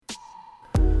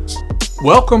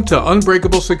Welcome to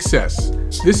Unbreakable Success.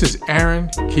 This is Aaron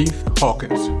Keith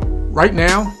Hawkins. Right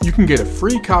now, you can get a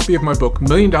free copy of my book, $1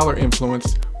 Million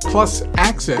Influence, plus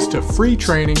access to free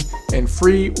training and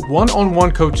free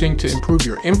one-on-one coaching to improve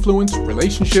your influence,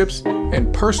 relationships,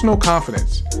 and personal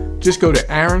confidence. Just go to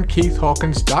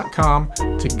AaronKeithHawkins.com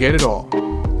to get it all.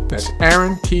 That's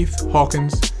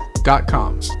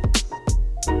AaronKeithHawkins.com.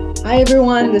 Hi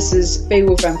everyone, this is Fei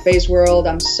from Feisworld.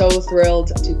 I'm so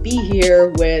thrilled to be here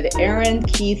with Aaron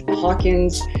Keith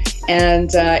Hawkins.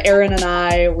 And Aaron and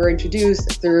I were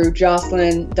introduced through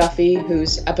Jocelyn Duffy,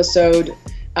 whose episode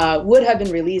would have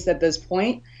been released at this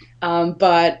point.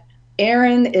 But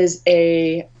Aaron is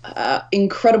a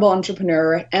incredible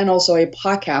entrepreneur and also a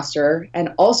podcaster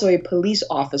and also a police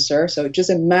officer. So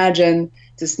just imagine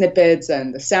the snippets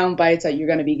and the sound bites that you're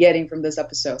going to be getting from this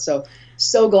episode.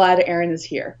 So glad Aaron is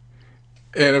here.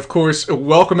 And of course,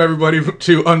 welcome everybody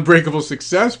to Unbreakable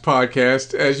Success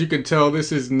Podcast. As you can tell, this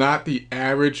is not the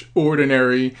average,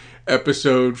 ordinary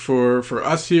episode for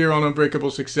us here on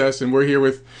Unbreakable Success. And we're here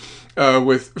with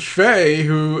Fei,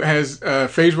 who has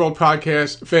Feisworld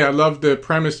Podcast. Fei, I love the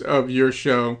premise of your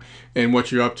show and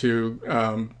what you're up to.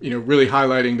 Really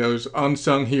highlighting those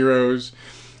unsung heroes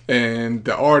and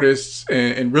the artists,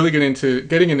 and really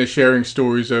getting into sharing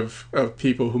stories of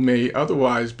people who may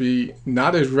otherwise be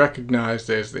not as recognized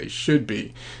as they should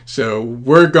be. So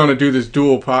we're going to do this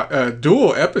dual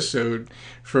episode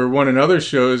for one another's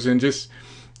shows and just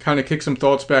kind of kick some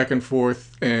thoughts back and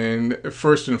forth. And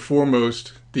first and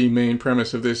foremost, the main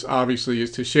premise of this obviously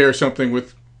is to share something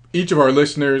with each of our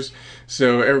listeners,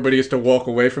 so everybody gets to walk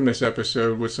away from this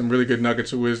episode with some really good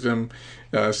nuggets of wisdom,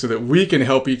 so that we can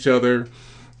help each other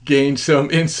gain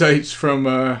some insights from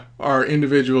our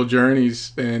individual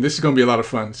journeys. And this is going to be a lot of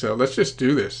fun, so let's just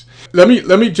do this. Let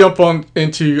me jump on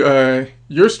into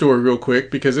your story real quick,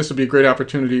 because this will be a great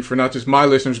opportunity for not just my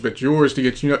listeners but yours to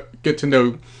get to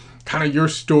know kind of your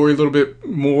story a little bit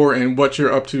more and what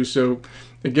you're up to. So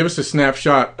give us a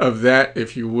snapshot of that,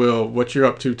 if you will, what you're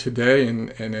up to today, and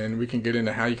then we can get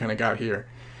into how you kind of got here.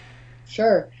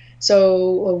 Sure.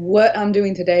 So what I'm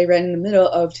doing today, right in the middle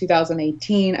of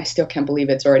 2018, I still can't believe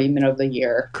it's already middle of the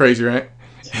year. Crazy, right?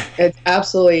 It's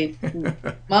absolutely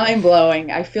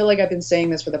mind-blowing. I feel like I've been saying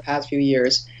this for the past few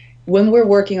years. When we're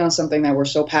working on something that we're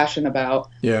so passionate about,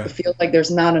 I feel like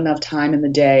there's not enough time in the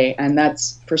day. And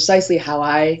that's precisely how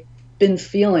I've been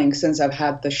feeling since I've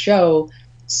had the show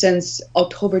since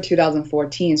October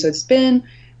 2014. So it's been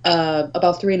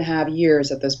about 3.5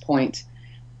 years at this point.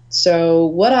 So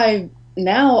what I've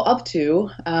now up to,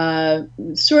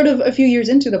 sort of a few years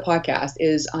into the podcast,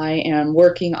 is I am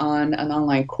working on an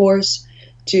online course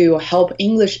to help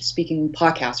English-speaking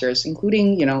podcasters,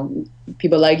 including,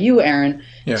 people like you, Aaron,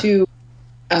 to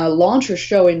launch a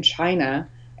show in China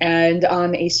and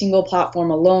on a single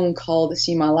platform alone called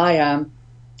Himalaya,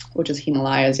 which is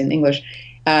Himalayas in English.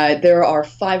 There are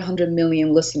 500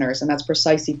 million listeners, and that's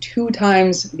precisely 2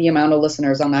 times the amount of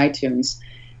listeners on iTunes.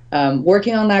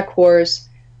 Working on that course,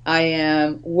 I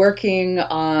am working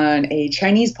on a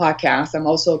Chinese podcast. I'm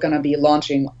also going to be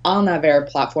launching on that very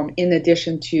platform, in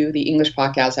addition to the English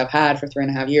podcast I've had for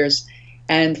 3.5 years.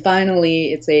 And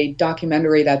finally, it's a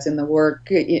documentary that's in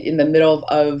the middle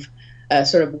of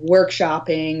sort of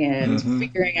workshopping and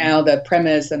figuring out the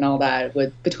premise and all that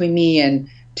between me and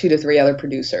 2 to 3 other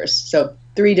producers. So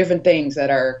 3 different things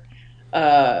that are,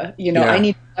 I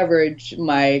need to leverage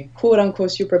my quote unquote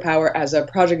superpower as a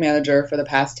project manager for the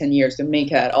past 10 years to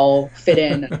make that all fit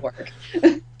in and work.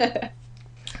 That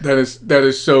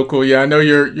is so cool. Yeah, I know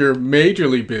you're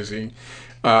majorly busy.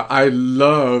 I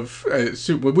love,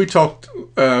 we talked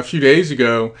a few days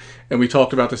ago, and we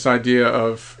talked about this idea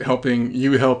of helping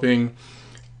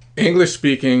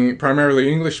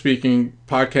primarily English-speaking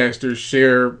podcasters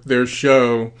share their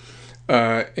show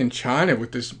in China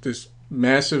with this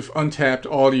massive untapped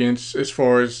audience. As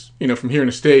far as, from here in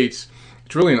the States,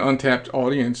 it's really an untapped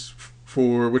audience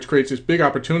which creates this big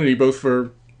opportunity both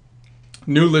for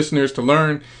new listeners to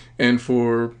learn and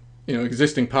for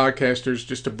existing podcasters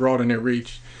just to broaden their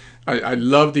reach. I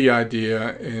love the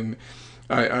idea, and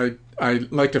I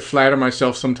like to flatter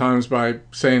myself sometimes by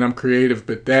saying I'm creative,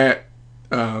 but that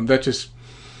just,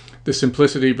 the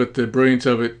simplicity but the brilliance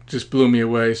of it just blew me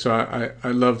away. So I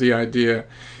love the idea.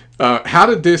 How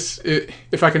did this,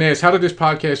 if I can ask, how did this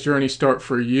podcast journey start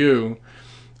for you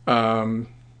in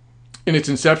its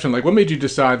inception? Like, what made you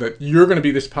decide that you're going to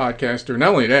be this podcaster? Not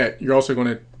only that, you're also going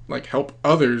to help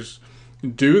others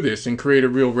do this and create a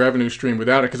real revenue stream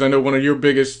without it. Because I know one of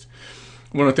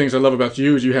the things I love about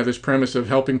you is you have this premise of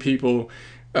helping people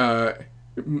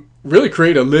really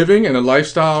create a living and a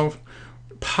lifestyle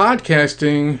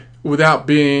podcasting without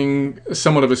being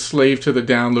somewhat of a slave to the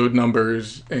download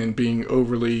numbers and being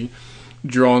overly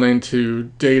drawn into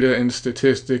data and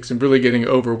statistics and really getting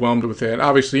overwhelmed with that.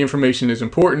 Obviously, information is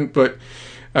important, but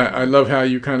I love how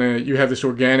you have this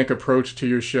organic approach to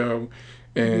your show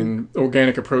and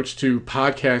organic approach to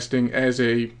podcasting as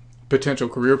a potential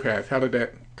career path. How did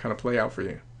that kind of play out for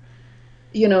you?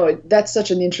 You know, that's such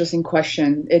an interesting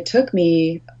question. It took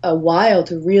me a while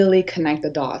to really connect the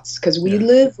dots because we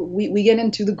get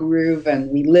into the groove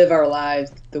and we live our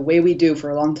lives the way we do for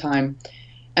a long time.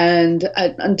 And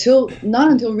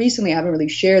not until recently, I haven't really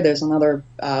shared this on other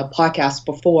podcasts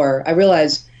before, I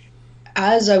realized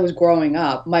as I was growing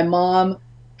up, my mom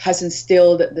has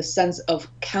instilled the sense of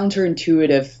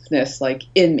counterintuitiveness like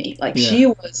in me. Like she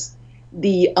was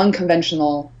the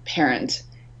unconventional parent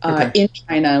in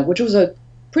China, which was a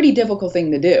pretty difficult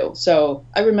thing to do. So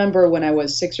I remember when I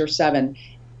was 6 or 7,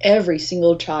 every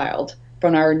single child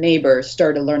from our neighbors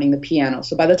started learning the piano.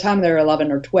 So by the time they were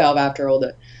 11 or 12, after all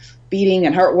the beating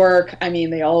and hard work, I mean,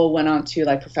 they all went on to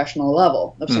like professional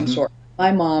level of some sort.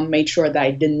 My mom made sure that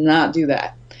I did not do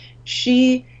that.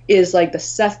 She is like the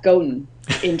Seth Godin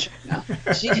in China.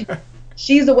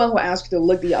 She's the one who asked to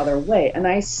look the other way. And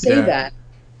I say that.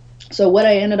 So what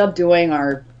I ended up doing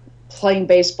are playing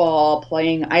baseball,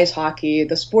 playing ice hockey,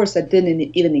 the sports that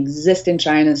didn't even exist in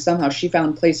China. Somehow she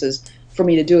found places for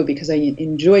me to do it because I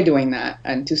enjoy doing that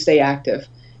and to stay active.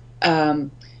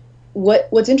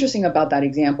 What's interesting about that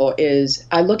example is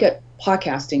I look at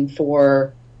podcasting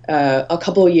for a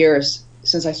couple of years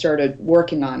since I started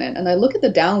working on it, and I look at the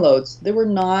downloads. They were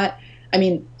not, I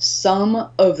mean,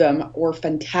 some of them were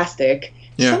fantastic.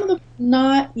 Yeah. Some of them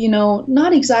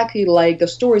not exactly like the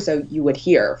stories that you would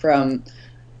hear from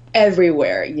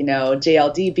everywhere,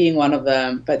 JLD being one of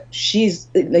them, but he's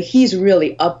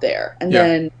really up there. And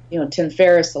then, Tim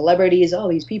Ferriss, celebrities, all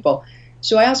these people.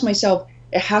 So I asked myself,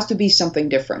 it has to be something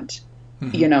different.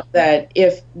 That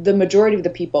if the majority of the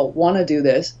people want to do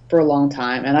this for a long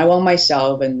time, and I want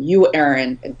myself and you,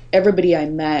 Aaron, and everybody I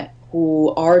met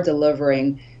who are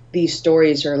delivering these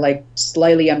stories are like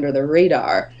slightly under the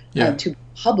radar to be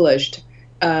published,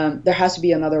 there has to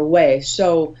be another way.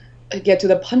 So get to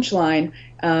the punchline,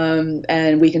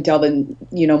 and we can tell them,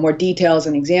 more details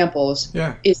and examples,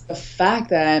 is the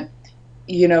fact that,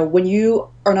 when you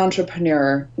are an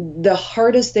entrepreneur, the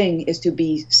hardest thing is to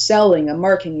be selling and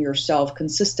marketing yourself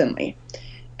consistently.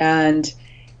 And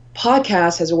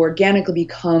podcast has organically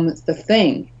become the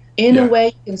thing. In a way,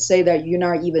 you can say that you're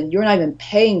not even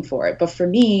paying for it. But for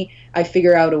me, I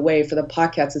figure out a way for the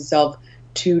podcast itself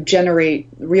to generate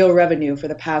real revenue for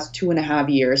the past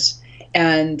 2.5 years.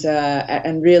 And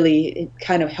really it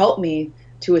kind of helped me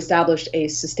to establish a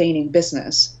sustaining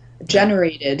business.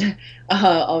 Generated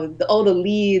all the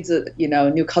leads,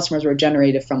 new customers were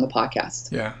generated from the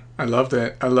podcast. Yeah, I love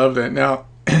that. Now,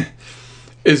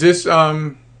 is this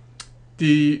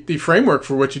the framework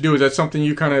for what you do? Is that something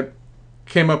you kind of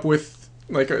came up with,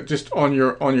 like just on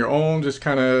your own? Just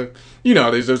kind of,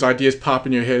 there's those ideas pop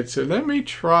in your head. So let me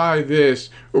try this,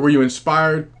 or were you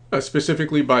inspired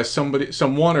specifically by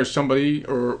someone or somebody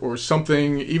or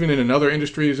something, even in another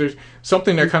industry? Is there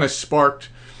something that kind of sparked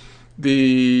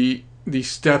the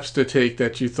steps to take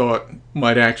that you thought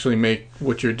might actually make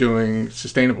what you're doing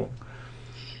sustainable?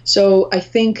 So I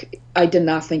think I did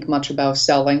not think much about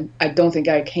selling. I don't think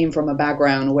I came from a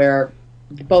background where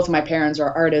both of my parents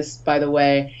are artists, by the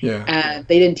way, and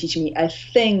they didn't teach me a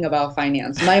thing about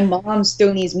finance. My mom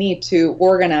still needs me to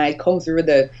comb through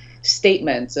the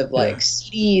statements of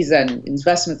CDs and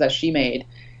investments that she made.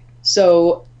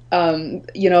 So,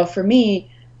 for me,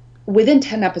 within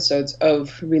 10 episodes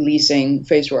of releasing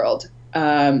Feisworld,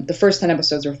 the first 10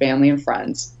 episodes were family and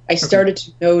friends. I started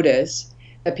to notice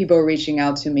that people were reaching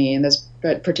out to me. In this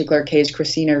particular case,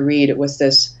 Christina Reed was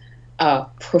this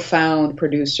profound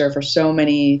producer for so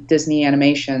many Disney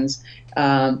animations,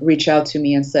 reached out to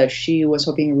me and said she was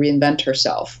hoping to reinvent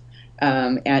herself.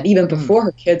 And even before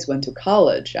her kids went to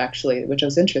college, actually, which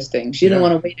was interesting. She didn't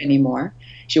want to wait anymore.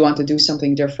 She wanted to do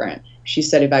something different. She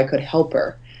said if I could help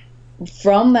her.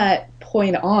 From that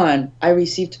point on, I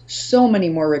received so many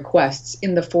more requests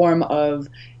in the forms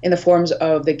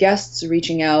of the guests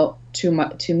reaching out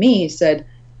to me, said,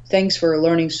 thanks for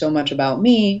learning so much about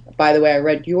me. By the way, I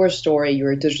read your story.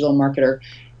 You're a digital marketer.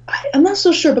 I'm not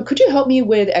so sure, but could you help me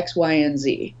with X, Y, and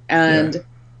Z? And,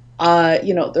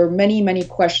 there are many, many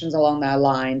questions along that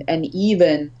line, and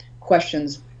even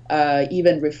questions,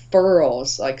 even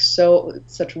referrals,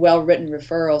 such well-written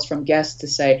referrals from guests to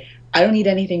say, I don't need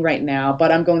anything right now,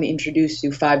 but I'm going to introduce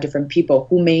you 5 different people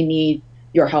who may need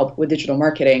your help with digital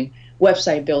marketing,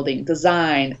 website building,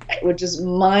 design, which is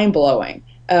mind-blowing.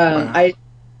 Wow.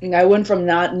 I went from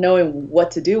not knowing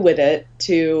what to do with it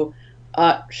to,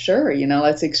 sure,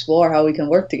 let's explore how we can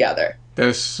work together.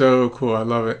 That's so cool. I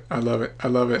love it. I love it. I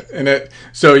love it. And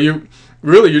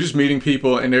you're just meeting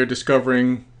people and they're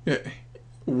discovering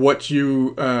what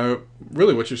you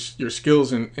really what your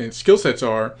skills and skill sets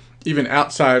are, even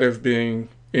outside of being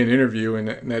in an interview, and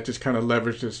that just kind of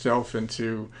leveraged itself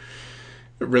into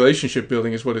relationship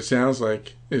building, is what it sounds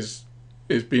like, is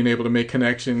being able to make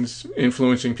connections,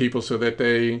 influencing people so that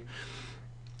they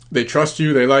trust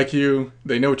you, they like you,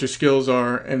 they know what your skills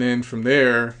are, and then from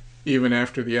there, even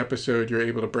after the episode, you're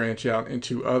able to branch out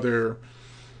into other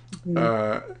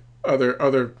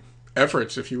other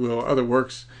efforts, if you will, other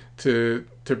works to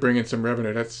bring in some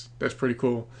revenue. That's pretty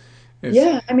cool.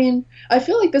 I mean, I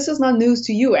feel like this is not news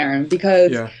to you, Aaron,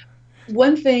 because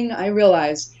one thing I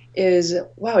realized is,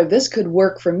 wow, if this could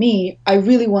work for me, I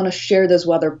really want to share this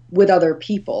with other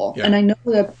people. And I know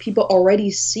that people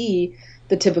already see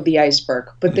the tip of the iceberg,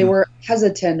 but they were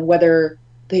hesitant whether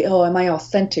am I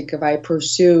authentic if I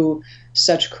pursue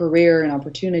such career and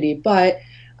opportunity? But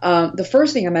the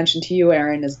first thing I mentioned to you,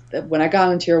 Aaron, is that when I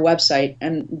got into your website,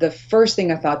 and the first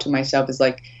thing I thought to myself is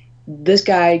like, this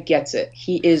guy gets it.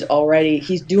 He's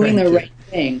doing the right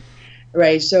thing,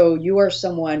 right? So you are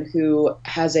someone who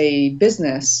has a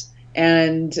business,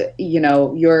 and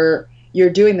you're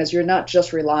doing this. You're not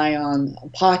just relying on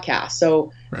podcasts.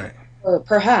 So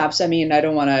perhaps, I mean, I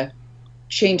don't want to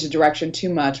change the direction too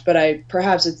much, but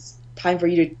perhaps it's time for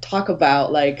you to talk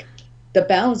about like the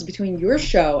balance between your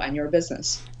show and your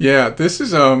business. Yeah, this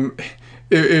is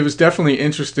it was definitely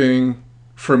interesting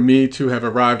for me to have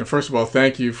arrived. And first of all,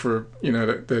 thank you for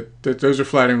that those are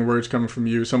flattering words coming from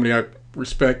you, somebody I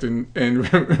respect and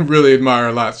really admire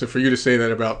a lot. So for you to say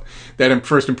that about that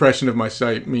first impression of my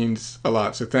site means a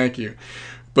lot. So thank you.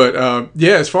 But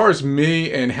as far as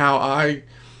me and how I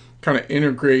kind of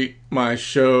integrate my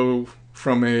show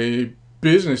from a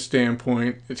business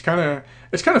standpoint, it's kind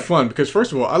of fun because,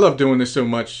 first of all, I love doing this so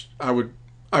much. I would,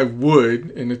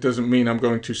 and it doesn't mean I'm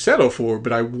going to settle for,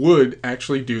 but I would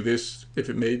actually do this if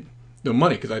it made no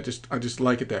money, because I just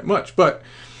like it that much. But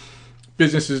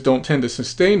businesses don't tend to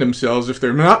sustain themselves if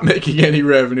they're not making any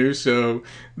revenue. So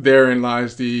therein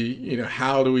lies the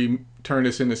how do we turn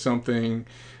this into something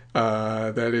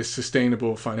that is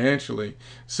sustainable financially?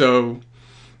 So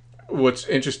what's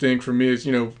interesting for me is,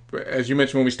 as you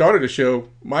mentioned when we started the show,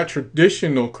 my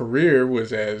traditional career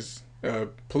was as a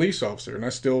police officer, and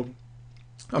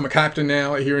I'm a captain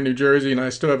now here in New Jersey, and I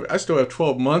still have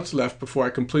 12 months left before I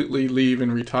completely leave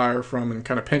and retire from and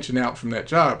kind of pension out from that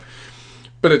job.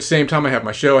 But at the same time, I have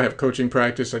my show, I have coaching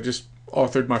practice, I just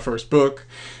authored my first book,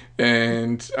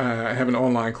 and I have an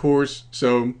online course.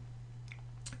 So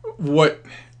what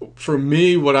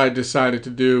I decided to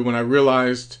do when I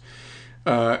realized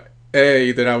that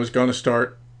I was going to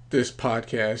start this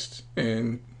podcast,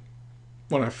 and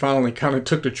when I finally kind of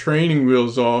took the training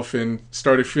wheels off and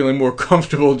started feeling more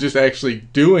comfortable just actually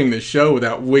doing the show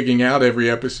without wigging out every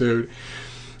episode,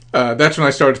 that's when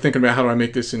I started thinking about how do I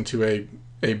make this into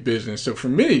a business. So for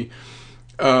me,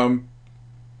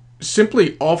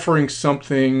 simply offering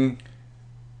something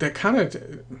that kind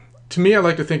of, to me, I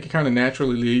like to think it kind of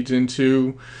naturally leads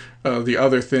into the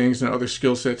other things and other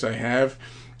skill sets I have.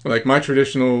 Like my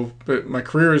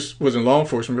career was in law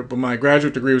enforcement, but my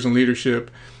graduate degree was in leadership.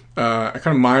 I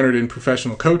kind of minored in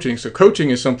professional coaching. So coaching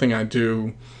is something I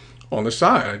do on the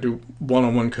side. I do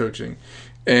one-on-one coaching.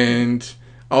 And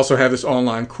I also have this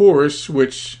online course,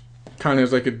 which kind of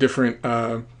is like a different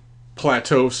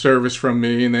plateau of service from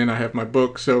me. And then I have my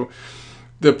book. So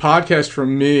the podcast for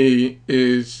me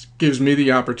gives me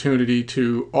the opportunity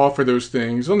to offer those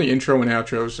things on the intro and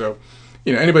outro. So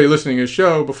anybody listening to the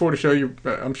show, before the show,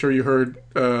 I'm sure you heard,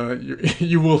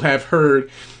 you will have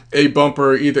heard a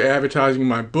bumper either advertising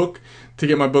my book to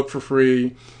get my book for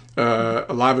free,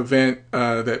 a live event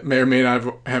that may or may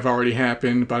not have already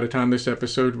happened by the time this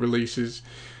episode releases.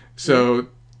 So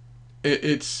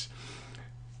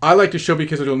I like the show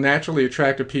because it'll naturally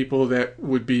attract the people that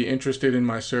would be interested in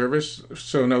my service.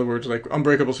 So in other words, like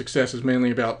Unbreakable Success is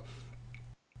mainly about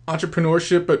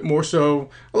entrepreneurship, but more so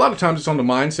a lot of times it's on the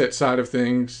mindset side of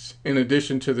things in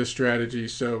addition to the strategy.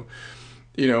 So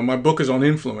my book is on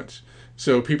influence.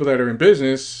 So people that are in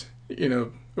business,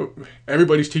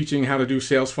 everybody's teaching how to do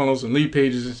sales funnels and lead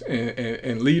pages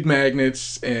and lead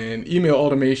magnets and email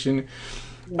automation.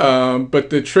 But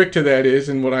the trick to that is,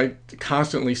 and what I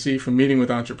constantly see from meeting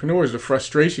with entrepreneurs, the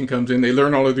frustration comes in. They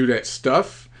learn how to do that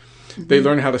stuff. Mm-hmm. They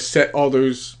learn how to set all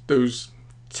those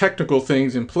technical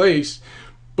things in place.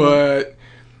 But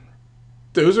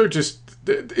those are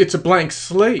it's a blank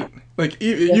slate. Like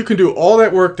you can do all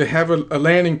that work to have a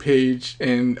landing page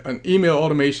and an email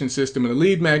automation system and a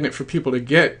lead magnet for people to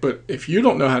get, but if you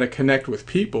don't know how to connect with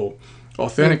people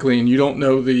authentically and you don't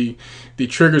know the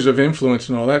triggers of influence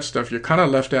and all that stuff, you're kind of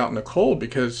left out in the cold,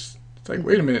 because it's like,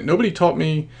 wait a minute, nobody taught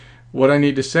me what I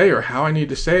need to say or how I need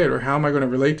to say it or how am I going to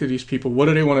relate to these people? What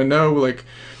do they want to know? Like,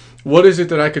 what is it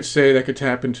that I could say that could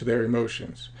tap into their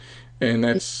emotions? And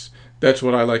that's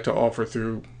what I like to offer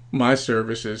through my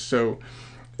services. So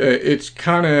it's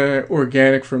kind of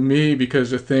organic for me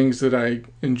because the things that I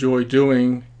enjoy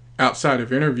doing outside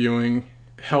of interviewing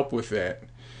help with that.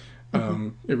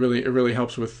 It really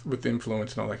helps with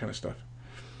influence and all that kind of stuff.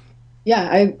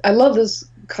 Yeah, I love this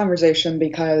conversation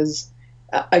because,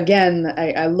 again,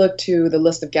 I look to the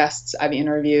list of guests I've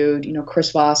interviewed,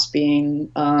 Chris Voss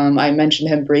being, I mentioned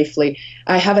him briefly.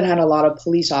 I haven't had a lot of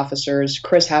police officers.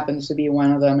 Chris happens to be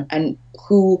one of them, and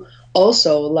who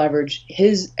also leveraged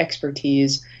his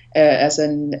expertise as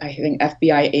an, I think,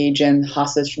 FBI agent,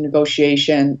 hostage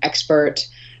negotiation expert.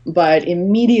 But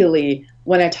immediately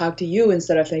when I talked to you,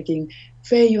 instead of thinking,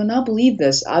 Fei, you'll not believe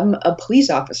this, I'm a police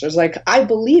officer, it's like, I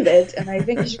believe it, and I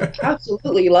think you should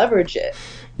absolutely leverage it.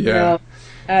 Yeah.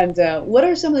 And what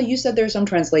are some of the, you said there's some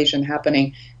translation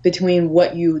happening between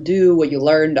what you do, what you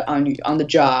learned on the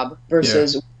job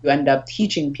versus what you end up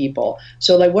teaching people.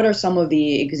 So like, what are some of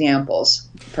the examples,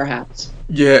 perhaps?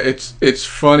 Yeah, it's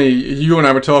funny. You and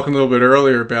I were talking a little bit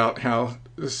earlier about how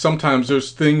sometimes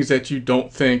there's things that you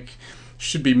don't think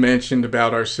should be mentioned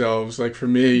about ourselves. Like for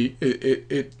me,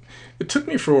 it took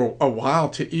me for a while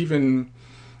to even,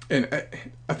 and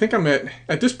I think I'm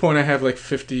at this point I have like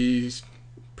 50,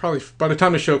 probably by the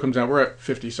time the show comes out, we're at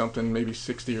 50 something, maybe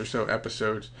 60 or so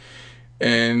episodes.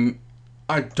 And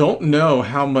I don't know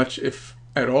how much, if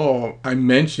at all, I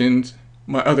mentioned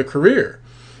my other career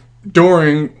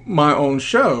during my own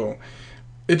show.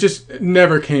 It just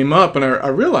never came up. And I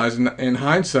realized in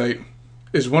hindsight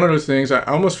is one of those things I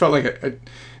almost felt like I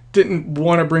didn't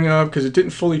want to bring up because it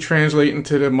didn't fully translate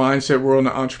into the mindset world and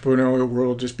the entrepreneurial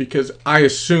world, just because I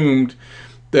assumed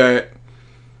that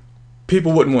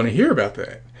people wouldn't want to hear about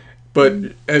that.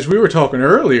 But as we were talking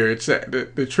earlier, it's that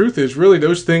the truth is really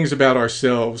those things about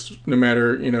ourselves, no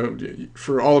matter,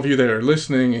 for all of you that are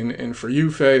listening and for you,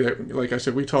 Fei, that, like I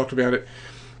said, we talked about it,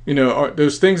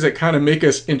 those things that kind of make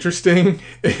us interesting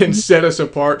and set us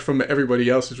apart from everybody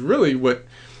else is really what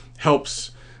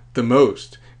helps the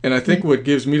most. And I think what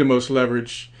gives me the most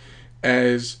leverage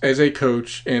as a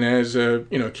coach and as a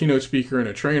keynote speaker and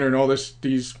a trainer and all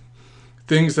these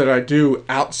things that I do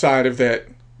outside of that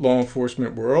law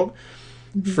enforcement world,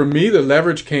 for me the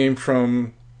leverage came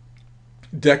from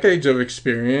decades of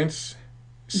experience,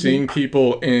 seeing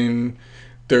people in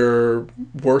their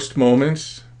worst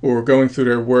moments or going through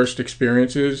their worst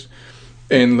experiences,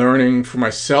 and learning for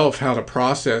myself how to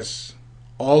process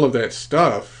all of that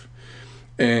stuff.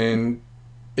 And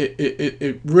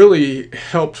it really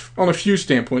helped on a few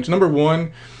standpoints. Number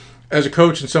one, as a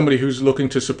coach and somebody who's looking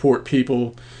to support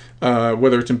people,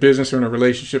 whether it's in business or in a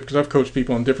relationship, because I've coached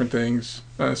people on different things.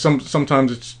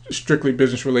 Sometimes it's strictly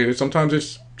business related. Sometimes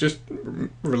it's just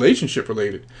relationship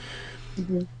related.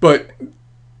 But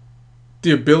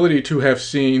the ability to have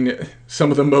seen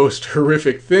some of the most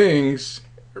horrific things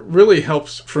really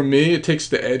helps for me. It takes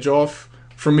the edge off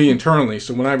for me internally.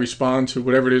 So when I respond to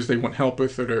whatever it is they want help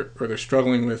with or they're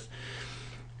struggling with,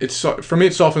 for me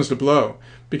it softens the blow,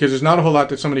 because there's not a whole lot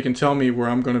that somebody can tell me where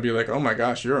I'm going to be like, oh my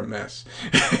gosh, you're a mess,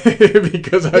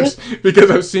 because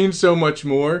I've seen so much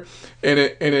more, but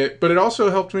it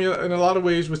also helped me in a lot of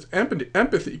ways with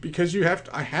empathy, because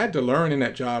I had to learn in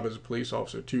that job as a police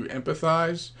officer to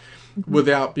empathize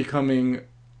without becoming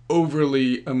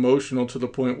overly emotional to the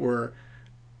point where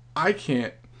I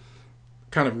can't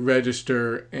kind of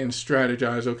register and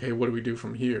strategize, okay, what do we do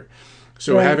from here?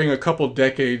 So having a couple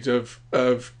decades of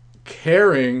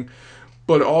caring,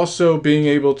 but also being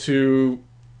able to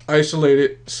isolate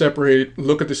it, separate it,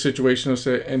 look at the situation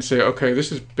and say, okay,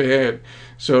 this is bad.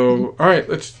 So, all right,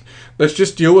 let's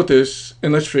just deal with this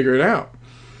and let's figure it out.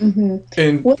 And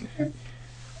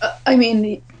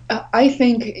I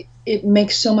think it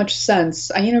makes so much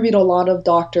sense. I interviewed a lot of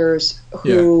doctors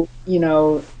who,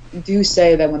 do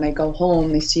say that when they go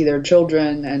home, they see their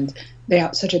children and they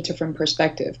have such a different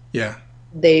perspective. Yeah.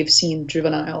 They've seen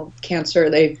juvenile cancer.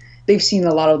 They've seen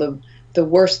a lot of the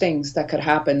worst things that could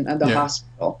happen at the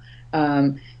hospital.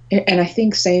 And I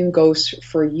think same goes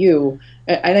for you.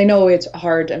 And I know it's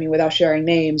hard, without sharing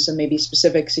names and maybe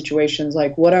specific situations,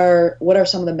 like what are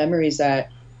some of the memories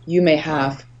that you may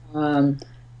have,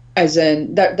 as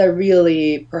in that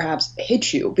really perhaps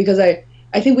hit you? Because I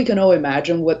think we can all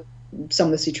imagine what some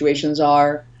of the situations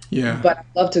are. Yeah. But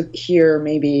I'd love to hear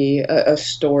maybe a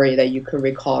story that you could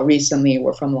recall recently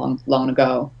or from long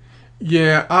ago.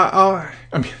 Yeah, I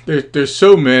mean, there's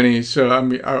so many, so I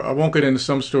mean, I won't get into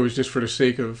some stories just for the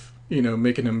sake of,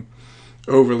 making them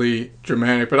overly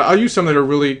dramatic, but I'll use some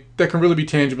that can really be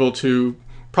tangible to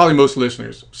probably most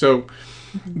listeners. So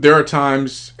there are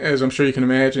times, as I'm sure you can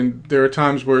imagine, there are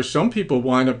times where some people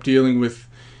wind up dealing with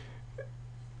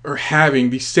or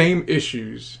having the same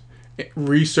issues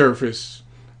resurface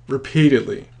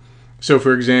repeatedly. So,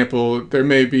 for example, there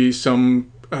may be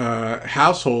some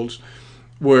households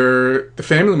where the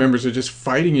family members are just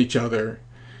fighting each other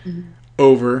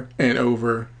over and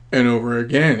over and over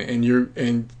again, and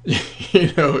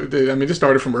I mean, this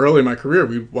started from early in my career.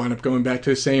 We wound up going back to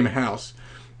the same house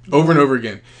over and over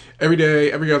again, every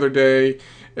day, every other day,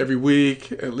 every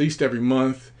week, at least every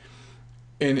month,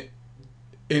 and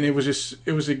it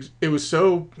was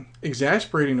so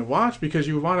exasperating to watch, because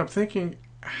you wound up thinking,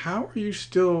 how are you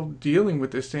still dealing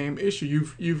with the same issue?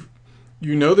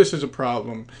 This is a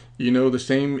problem. The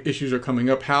same issues are coming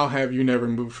up. How have you never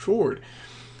moved forward?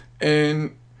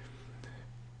 And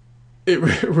it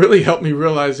really helped me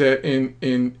realize that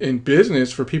in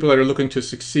business, for people that are looking to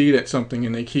succeed at something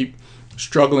and they keep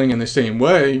struggling in the same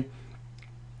way,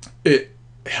 it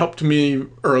helped me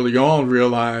early on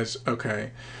realize,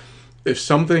 okay, if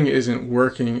something isn't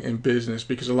working in business,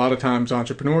 because a lot of times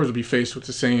entrepreneurs will be faced with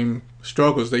the same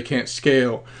struggles. They can't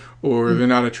scale, or they're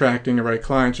not attracting the right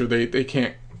clients, or they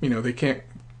can't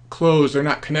close. They're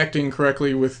not connecting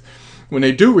correctly with when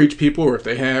they do reach people, or if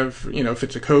they have, if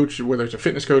it's a coach, whether it's a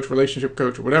fitness coach, relationship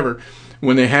coach, or whatever,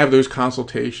 when they have those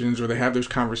consultations or they have those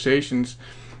conversations,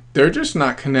 they're just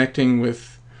not connecting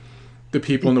with the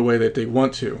people in the way that they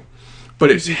want to.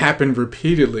 But it's happened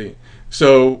repeatedly.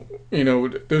 So,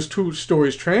 those two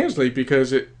stories translate,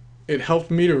 because it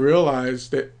helped me to realize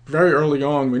that very early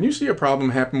on, when you see a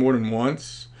problem happen more than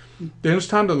once, then it's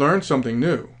time to learn something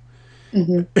new.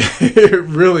 It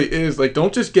really is. Like,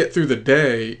 don't just get through the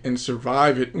day and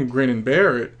survive it and grin and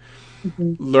bear it.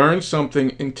 Learn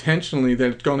something intentionally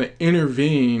that's going to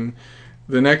intervene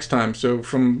the next time. So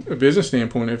from a business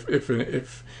standpoint,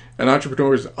 if an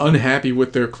entrepreneur is unhappy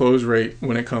with their close rate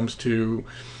when it comes to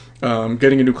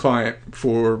getting a new client,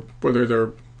 for whether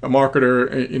they're a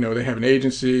marketer, they have an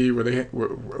agency, or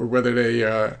whether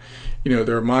they're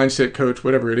a mindset coach,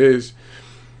 whatever it is.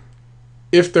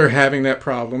 If they're having that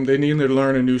problem, they need to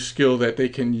learn a new skill that they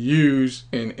can use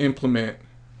and implement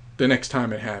the next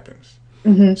time it happens.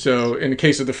 So in the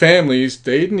case of the families,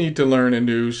 they need to learn a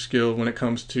new skill when it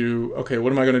comes to, okay,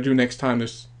 what am I going to do next time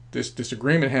this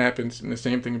disagreement happens? And the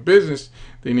same thing in business,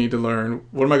 they need to learn,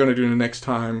 what am I going to do the next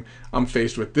time I'm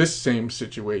faced with this same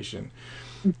situation?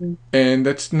 And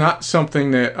that's not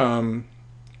something that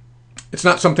it's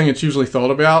not something that's usually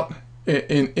thought about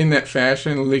in that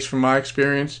fashion, at least from my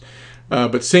experience.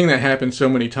 But seeing that happen so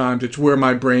many times, it's where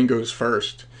my brain goes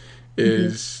first.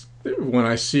 Is when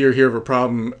I see or hear of a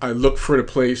problem, I look for the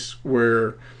place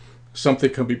where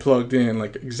something can be plugged in,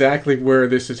 like exactly where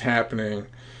this is happening,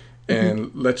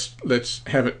 and let's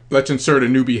insert a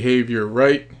new behavior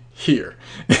right here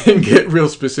and get real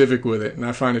specific with it. And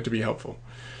I find it to be helpful.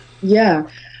 Yeah,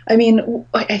 I mean,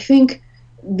 I think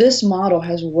this model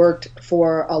has worked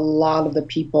for a lot of the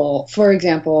people. For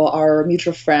example, our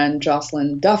mutual friend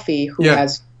Jocelyn Duffy, who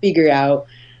has figured out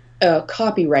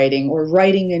copywriting or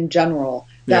writing in general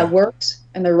that works,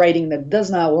 and the writing that does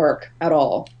not work at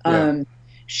all.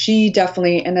 She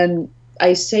definitely, and then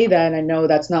I say that, and I know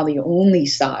that's not the only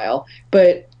style,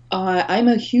 but I'm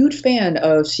a huge fan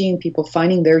of seeing people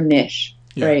finding their niche,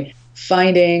 right?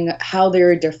 Finding how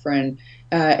they're different,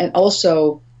 and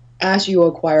also as you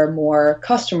acquire more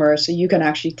customers, so you can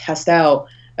actually test out,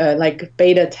 like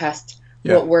beta test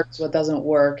what works, what doesn't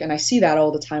work. And I see that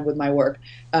all the time with my work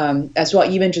as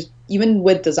well. Even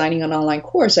with designing an online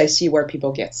course, I see where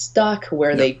people get stuck,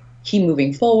 where they keep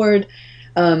moving forward.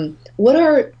 What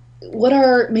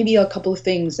are maybe a couple of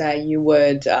things that you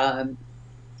would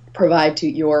provide to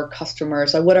your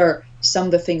customers? What are some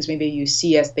of the things maybe you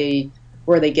see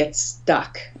where they get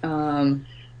stuck? Can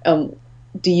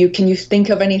you think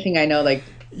of anything? I know, like,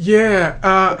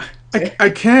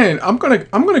 I can. I'm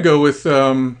gonna go with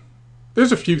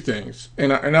there's a few things,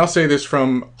 and I'll say this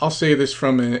from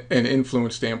an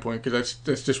influence standpoint, because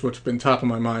that's just what's been top of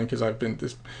my mind, because I've been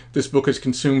this book has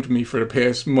consumed me for the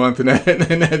past month, and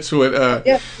that's what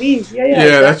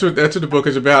that's what the book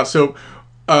is about. So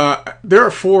there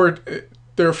are four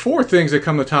things that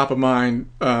come to top of mind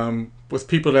with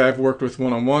people that I've worked with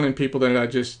one-on-one, and people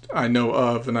that I know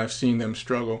of, and I've seen them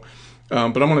struggle. But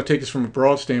I'm going to take this from a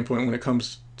broad standpoint when it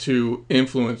comes to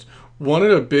influence. One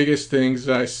of the biggest things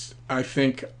that I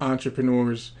think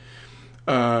entrepreneurs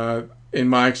in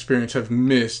my experience, have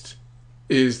missed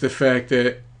is the fact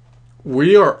that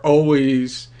we are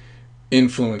always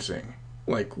influencing,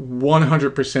 like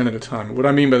 100% of the time. What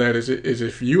I mean by that is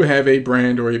if you have a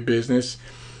brand or a business,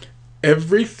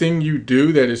 everything you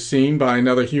do that is seen by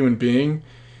another human being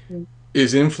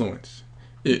is influence.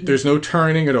 There's no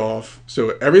turning it off.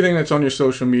 So everything that's on your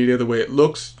social media, the way it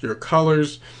looks, your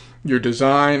colors, your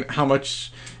design, how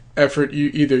much effort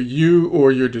either you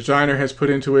or your designer has put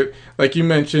into it. Like you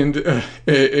mentioned,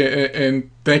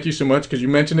 and thank you so much, because you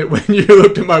mentioned it when you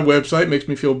looked at my website. It makes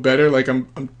me feel better, like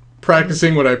I'm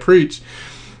practicing what I preach.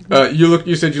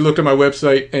 You said you looked at my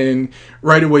website and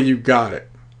right away you got it.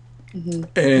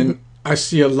 And I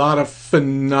see a lot of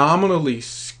phenomenally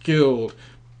skilled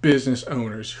business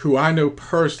owners who I know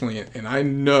personally, and I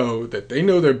know that they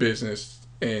know their business,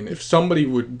 and if somebody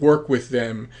would work with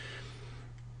them,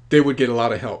 they would get a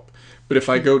lot of help. But if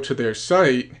I go to their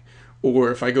site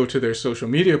or if I go to their social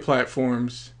media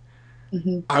platforms,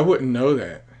 I wouldn't know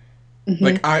that.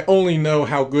 Like, I only know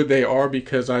how good they are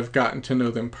because I've gotten to know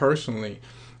them personally.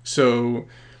 So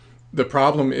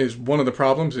one of the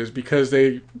problems is because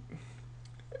they,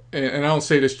 and I don't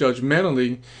say this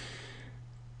judgmentally,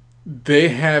 they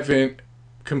haven't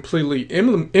completely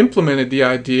implemented the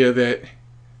idea that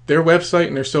their website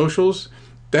and their socials,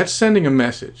 that's sending a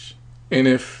message. And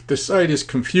if the site is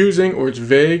confusing or it's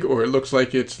vague or it looks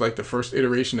like it's like the first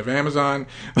iteration of Amazon,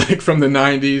 like from the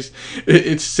 90s,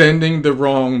 it's sending the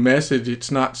wrong message.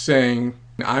 It's not saying,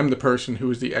 I'm the person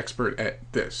who is the expert at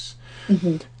this.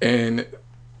 And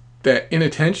that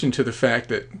inattention to the fact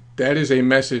that that is a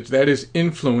message, that is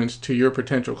influence to your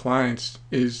potential clients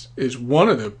is one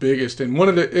of the biggest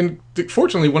and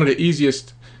fortunately one of the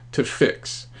easiest to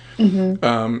fix.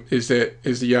 Is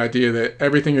the idea that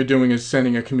everything you're doing is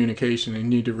sending a communication,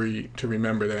 and you need to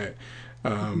remember that.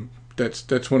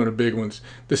 That's one of the big ones.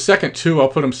 The second two, I'll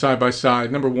put them side by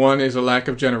side. Number one is a lack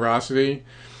of generosity,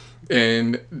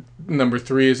 and number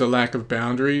three is a lack of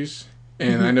boundaries.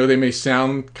 And I know they may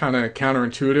sound kind of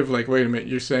counterintuitive, like, wait a minute,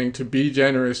 you're saying to be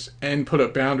generous and put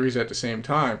up boundaries at the same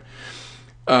time.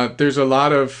 There's a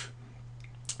lot of,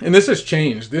 and this has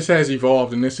changed, this has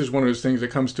evolved, and this is one of those things that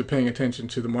comes to paying attention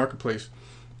to the marketplace.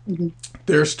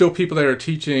 There are still people that are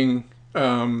teaching,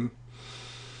 that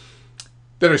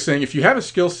are saying if you have a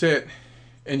skill set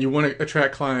and you want to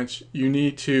attract clients, you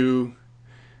need to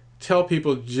tell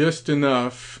people just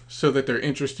enough so that they're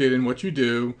interested in what you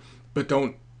do, but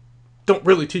don't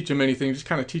really teach them anything. Just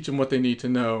kind of teach them what they need to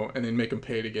know and then make them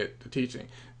pay to get the teaching.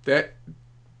 That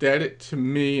to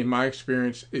me, in my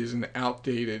experience, is an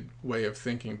outdated way of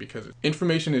thinking, because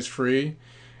information is free.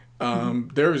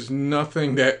 There is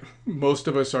nothing that most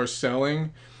of us are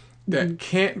selling that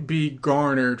can't be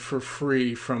garnered for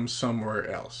free from somewhere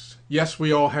else. Yes,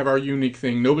 we all have our unique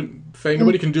thing.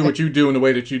 Nobody can do what you do in the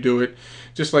way that you do it,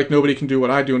 just like nobody can do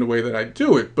what I do in the way that I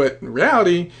do it. But in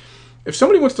reality, if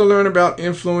somebody wants to learn about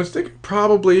influence, they can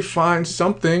probably find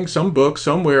something, some book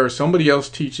somewhere, or somebody else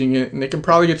teaching it, and they can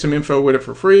probably get some info with it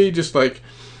for free, just like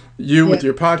you with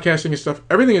your podcasting and stuff.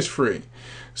 Everything is free.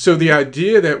 So the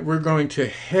idea that we're going to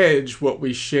hedge what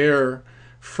we share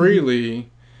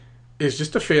freely is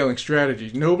just a failing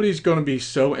strategy. Nobody's going to be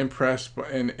so impressed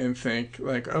and think,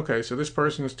 like, okay, so this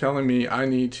person is telling me I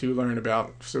need to learn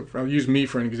about, so I'll use me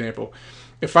for an example.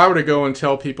 If I were to go and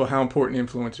tell people how important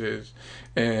influence is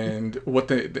and what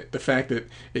the fact that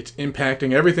it's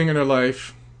impacting everything in their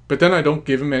life, but then I don't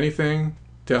give them anything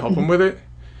to help them with it,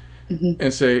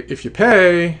 and say, if you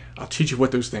pay, I'll teach you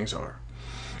what those things are.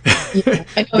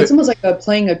 I know, it's almost like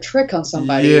playing a trick on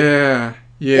somebody. Yeah.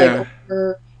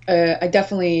 Like, I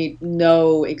definitely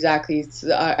know exactly.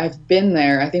 I've been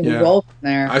there. I think we've all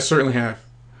been there. I certainly have.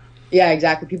 Yeah,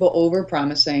 exactly. People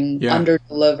over-promising,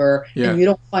 under-deliver, and you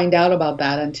don't find out about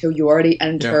that until you already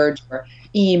entered your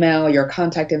email, your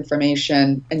contact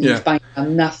information, and you find out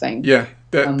nothing. Yeah,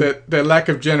 that lack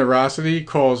of generosity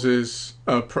causes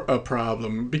a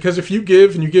problem, because if you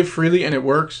give and you give freely and it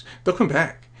works, they'll come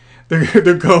back.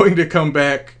 They're going to come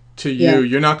back to you. Yeah.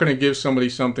 You're not going to give somebody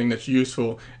something that's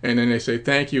useful and then they say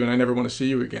thank you and I never want to see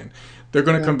you again. They're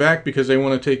going to come back because they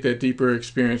want to take that deeper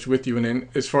experience with you. And then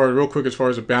as far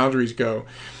as the boundaries go,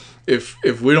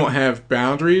 if we don't have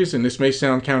boundaries, and this may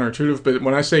sound counterintuitive, but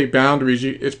when I say boundaries,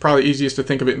 it's probably easiest to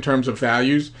think of it in terms of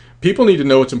values. People need to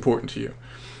know what's important to you.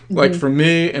 Like for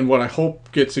me, and what I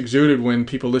hope gets exuded when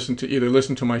people listen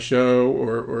to my show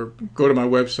or go to my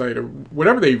website or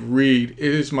whatever they read, it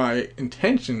is my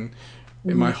intention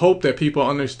and my hope that people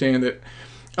understand that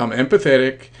I'm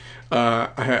empathetic.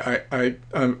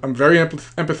 I'm a very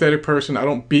empathetic person. I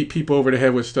don't beat people over the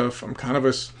head with stuff. I'm kind of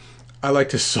I like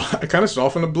to I kind of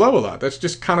soften the blow a lot. That's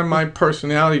just kind of my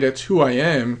personality. That's who I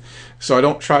am. So I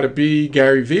don't try to be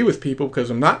Gary Vee with people because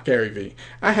I'm not Gary Vee.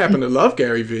 I happen to love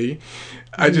Gary Vee.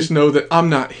 I just know that I'm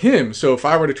not him. So if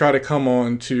I were to try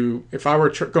to if I were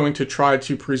going to try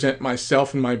to present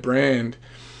myself and my brand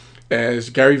as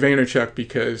Gary Vaynerchuk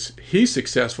because he's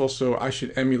successful, so I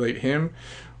should emulate him.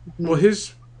 Well,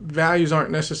 his values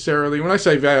aren't necessarily, when I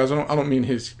say values, I don't mean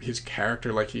his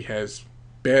character like he has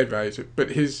bad values,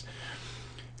 but his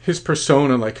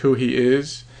persona, like who he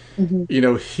is. You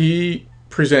know, he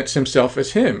presents himself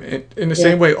as him. In the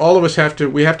same way, all of us have to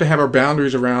have our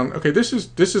boundaries around, okay, this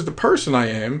is the person I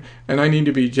am, and I need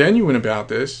to be genuine about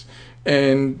this,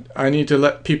 and I need to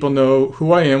let people know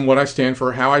who I am, what I stand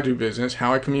for, how I do business,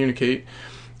 how I communicate,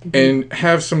 and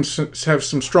have some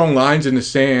strong lines in the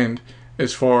sand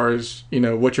as far as, you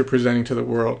know, what you're presenting to the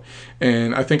world.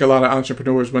 And I think a lot of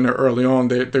entrepreneurs, when they're early on,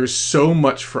 there's so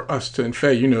much for us to, and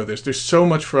Fei, you know this, there's so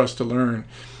much for us to learn.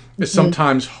 It's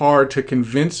sometimes hard to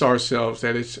convince ourselves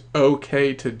that it's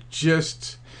okay to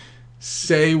just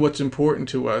say what's important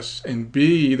to us and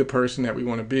be the person that we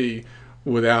want to be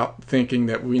without thinking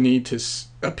that we need to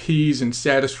appease and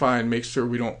satisfy and make sure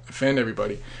we don't offend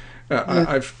everybody.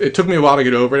 It took me a while to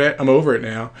get over that. I'm over it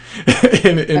now.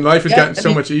 and life has gotten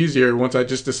so much easier once I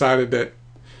just decided that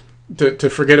to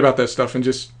forget about that stuff and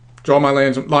just draw my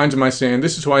lines in my sand.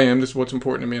 This is who I am. This is what's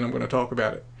important to me, and I'm going to talk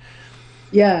about it.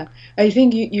 Yeah, I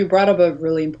think you brought up a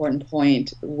really important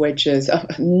point, which is a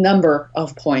number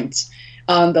of points.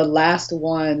 The last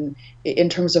one, in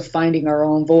terms of finding our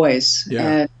own voice,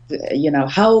 and you know,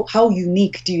 how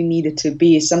unique do you need it to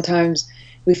be? Sometimes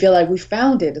we feel like we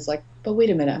found it. It's like, but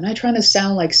wait a minute, I'm not trying to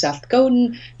sound like Seth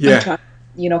Godin. I'm trying,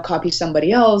 you know, copy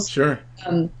somebody else. Sure.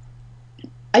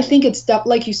 I think it's that,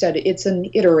 like you said, it's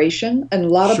an iteration, and a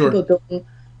lot of people don't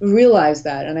realize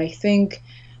that. And I think,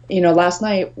 you know, last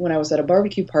night when I was at a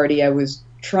barbecue party, I was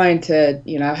trying to,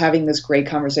 you know, having this great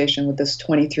conversation with this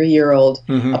 23-year-old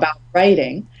about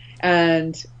writing.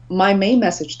 And my main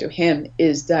message to him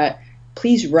is that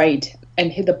please write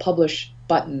and hit the publish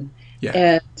button. Yeah.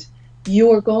 And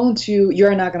you're not going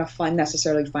to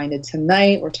necessarily find it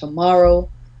tonight or tomorrow,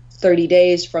 30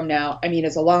 days from now. I mean,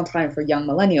 it's a long time for young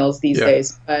millennials these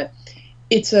days, but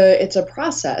it's a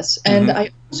process. And I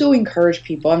also encourage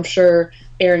people, I'm sure,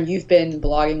 Aaron, you've been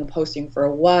blogging and posting for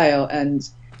a while, and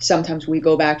sometimes we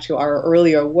go back to our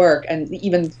earlier work, and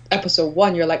even episode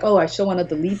 1, you're like, oh, I still want to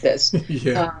delete this.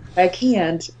 I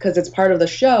can't because it's part of the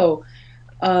show.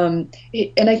 And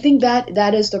I think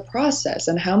that is the process.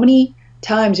 And how many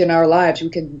times in our lives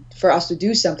for us to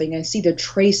do something and see the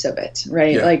trace of it,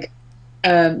 right? Yeah. Like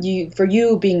for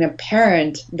you being a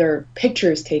parent, there are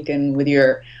pictures taken with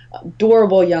your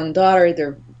adorable young daughter, there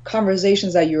are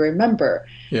conversations that you remember.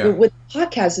 Yeah. With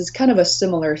podcasts, it's kind of a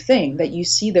similar thing, that you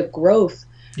see the growth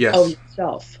of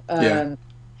yourself.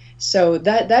 So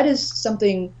that is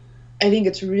something, I think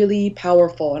it's really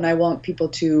powerful, and I want people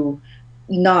to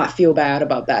not feel bad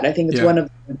about that. I think it's one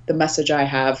of the message I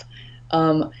have.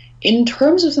 In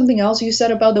terms of something else you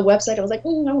said about the website, I was like, I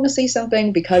want to say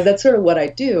something because that's sort of what I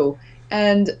do.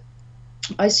 And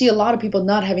I see a lot of people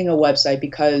not having a website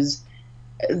because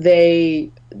they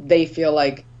feel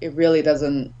like it really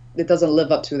doesn't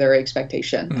live up to their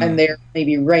expectation, and they're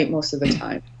maybe right most of the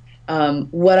time.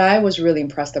 What I was really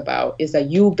impressed about is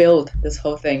that you built this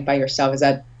whole thing by yourself. Is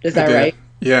that right?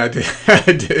 Yeah,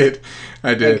 I did.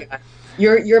 Okay.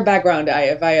 Your background,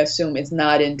 if I assume, is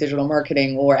not in digital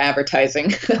marketing or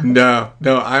advertising. No,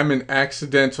 I'm an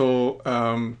accidental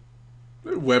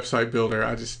website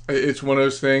builder. It's one of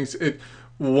those things.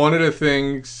 One of the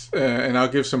things, and I'll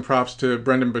give some props to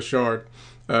Brendan Burchard,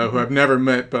 who I've never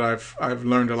met, but I've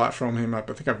learned a lot from him. I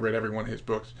think I've read every one of his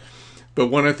books. But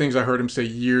one of the things I heard him say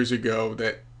years ago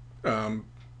that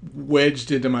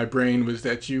wedged into my brain was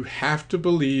that you have to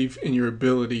believe in your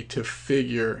ability to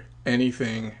figure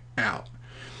anything out.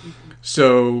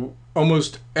 So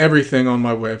almost everything on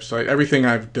my website, everything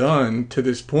I've done to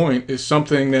this point, is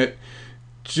something that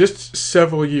just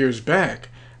several years back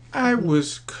I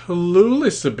was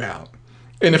clueless about.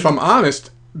 And if I'm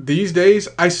honest, these days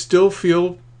I still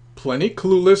feel plenty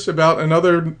clueless about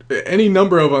any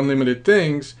number of unlimited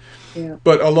things. Yeah.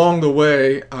 But along the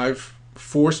way, I've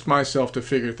forced myself to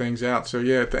figure things out. So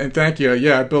and thank you.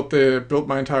 Yeah, I built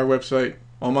my entire website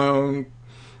on my own,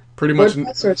 pretty much.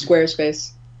 WordPress or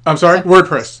Squarespace? I'm sorry,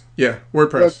 WordPress. Yeah,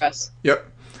 WordPress.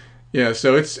 Yep. Yeah.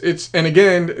 So it's and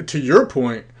again, to your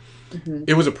point,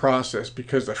 it was a process,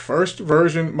 because the first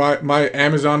version, my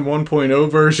Amazon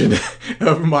 1.0 version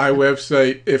of my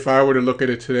website, if I were to look at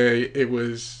it today, it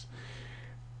was.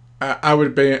 I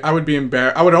would be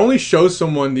embarrassed. I would only show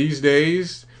someone these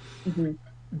days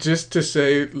just to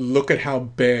say, look at how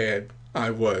bad I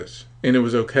was, and it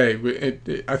was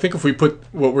okay. I think if we put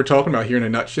what we're talking about here in a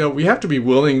nutshell, we have to be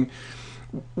willing.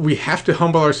 We have to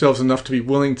humble ourselves enough to be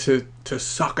willing to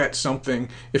suck at something,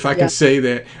 if I can say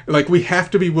that. Like, we have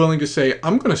to be willing to say,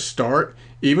 I'm going to start,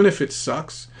 even if it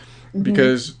sucks,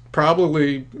 because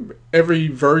probably every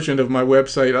version of my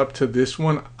website up to this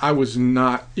one, I was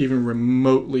not even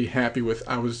remotely happy with.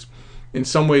 I was in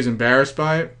some ways embarrassed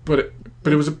by it, but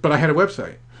I had a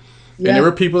website. And there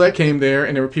were people that came there,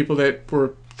 and there were people that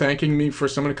were thanking me for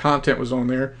some of the content was on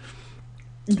there.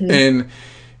 And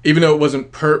even though it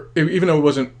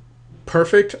wasn't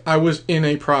perfect, I was in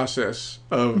a process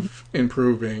of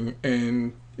improving.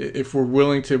 And if we're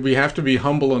willing to, we have to be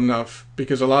humble enough,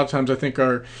 because a lot of times I think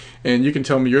and you can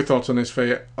tell me your thoughts on this,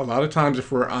 Fei, a lot of times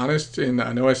if we're honest, and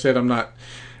I know I said I'm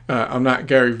not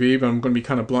Gary Vee, but I'm going to be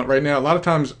kind of blunt right now. A lot of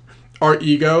times our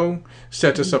ego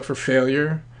sets us up for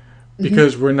failure,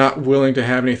 because we're not willing to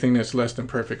have anything that's less than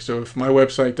perfect. So if my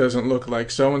website doesn't look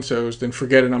like so-and-so's, then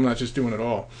forget it. I'm not just doing it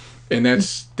all. And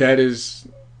that is,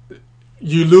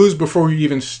 you lose before you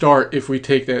even start if we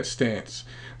take that stance.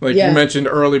 Like you mentioned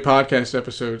early podcast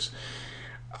episodes,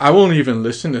 I won't even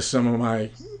listen to some of I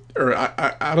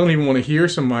don't even want to hear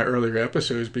some of my earlier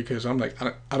episodes, because I'm like,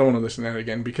 I don't want to listen to that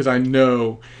again, because I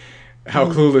know how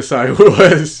clueless I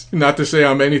was. Not to say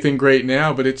I'm anything great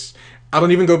now, but I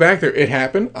don't even go back there. It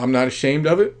happened. I'm not ashamed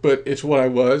of it, but it's what I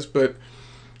was. But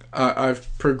I've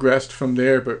progressed from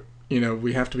there. But,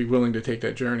 we have to be willing to take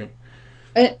that journey.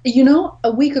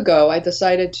 A week ago, I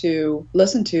decided to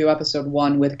listen to episode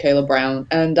 1 with Caleb Brown,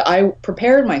 and I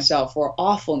prepared myself for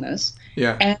awfulness.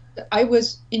 Yeah. And I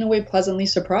was, in a way, pleasantly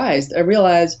surprised. I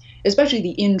realized, especially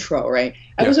the intro, right?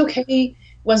 I was okay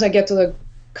once I get to the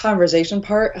conversation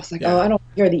part. I was like, I don't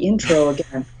hear the intro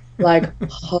again. Like,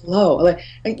 hello. Like,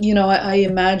 I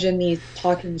imagine me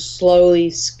talking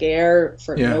slowly, scared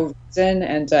for no reason,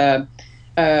 and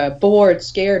bored,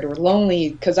 scared, or lonely,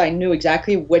 because I knew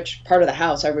exactly which part of the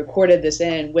house I recorded this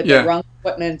in with the wrong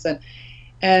equipment,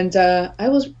 and then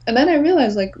I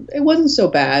realized, like, it wasn't so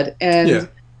bad. And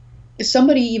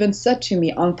somebody even said to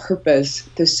me on purpose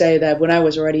to say that when I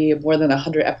was already more than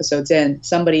 100 episodes in,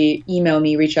 somebody emailed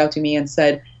me, reached out to me, and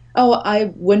said, "Oh,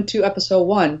 I went to episode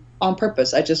 1 on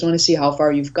purpose. I just want to see how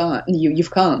far you've gone.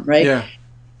 You've come, right?" Yeah.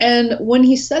 And when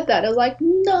he said that, I was like,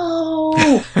 "No!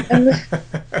 And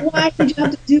why did you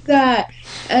have to do that?"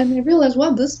 And I realized,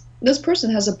 wow, this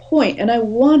person has a point, and I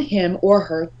want him or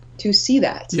her to see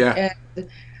that. Yeah.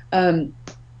 And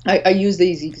I use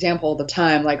these example all the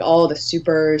time, like all the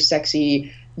super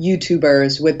sexy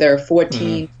YouTubers with their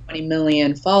 14, 20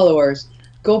 million followers.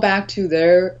 Go back to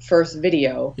their first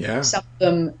video. Yeah. Some of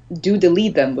them do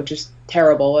delete them, which is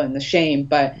terrible and a shame.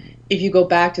 But if you go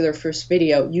back to their first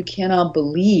video, you cannot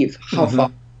believe how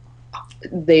far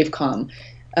they've come.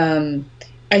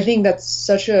 I think that's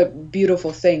such a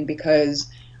beautiful thing, because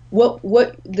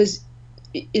what this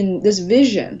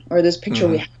vision or this picture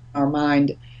we have in our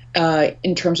mind,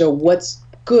 in terms of what's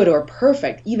good or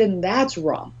perfect, even that's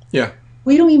wrong. Yeah.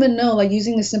 We don't even know, like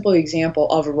using a simple example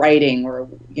of writing or,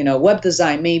 web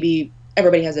design, maybe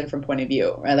everybody has a different point of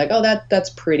view, right? Like, oh, that's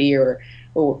pretty or,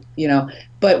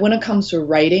 but when it comes to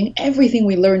writing, everything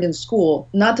we learned in school,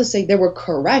 not to say they were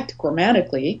correct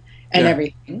grammatically and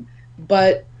everything,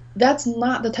 but that's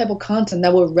not the type of content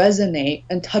that will resonate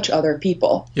and touch other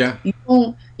people. Yeah.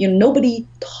 Nobody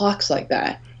talks like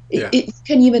that. You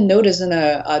can even notice in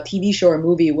a TV show or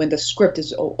movie when the script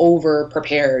is over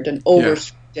prepared and over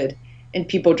scripted. And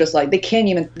people just like,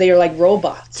 they're like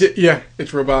robots. Yeah,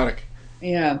 it's robotic.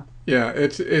 Yeah. Yeah,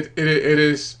 it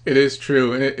is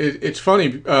true. And it's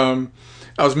funny. I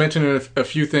was mentioning a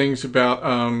few things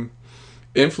about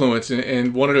influence,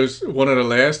 and one of the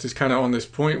last is kind of on this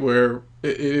point where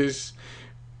it's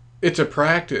a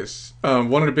practice.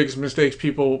 One of the biggest mistakes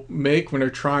people make when they're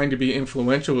trying to be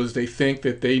influential is they think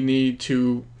that they need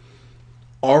to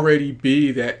already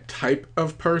be that type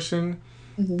of person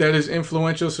that is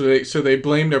influential, so they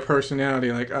blame their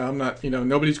personality, like, I'm not,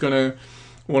 nobody's gonna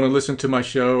want to listen to my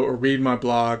show or read my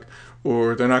blog,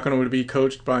 or they're not going to want to be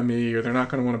coached by me, or they're not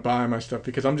going to want to buy my stuff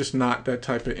because I'm just not that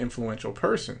type of influential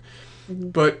person.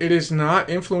 But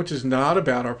influence is not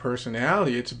about our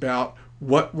personality. It's about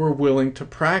what we're willing to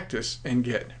practice and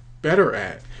get better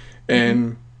at.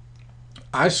 And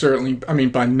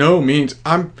by no means,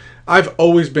 I've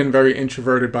always been very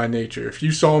introverted by nature. If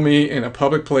you saw me in a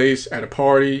public place at a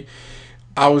party,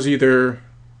 I was either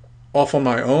off on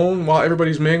my own while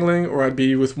everybody's mingling, or I'd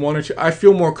be with one or two. I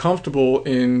feel more comfortable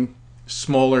in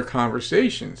smaller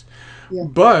conversations.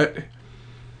 But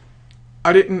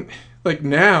I didn't, like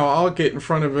now I'll get in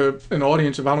front of an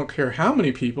audience of I don't care how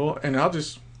many people, and I'll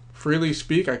just freely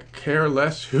speak. I care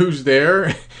less who's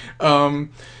there.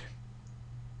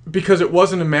 Because it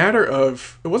wasn't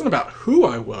about who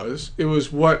I was. It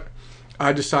was what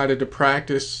I decided to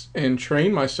practice and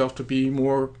train myself to be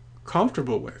more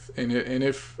comfortable with. And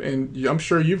I'm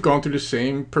sure you've gone through the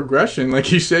same progression.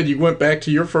 Like you said, you went back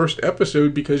to your first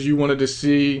episode because you wanted to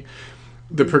see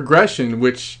the progression,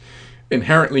 which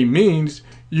inherently means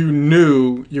you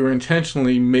knew you were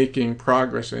intentionally making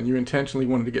progress and you intentionally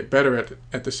wanted to get better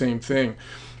at the same thing.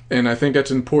 And I think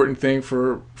that's an important thing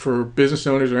for business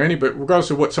owners or anybody,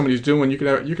 regardless of what somebody's doing. You could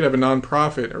have a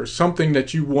nonprofit or something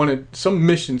that you wanted, some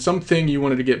mission, something you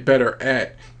wanted to get better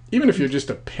at. Even if you're just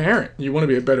a parent, you want to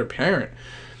be a better parent.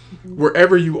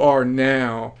 Wherever you are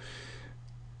now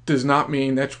does not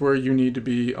mean that's where you need to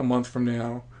be a month from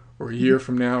now or a year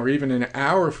from now or even an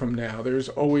hour from now. There's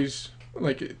always,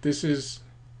 like, this is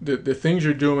the things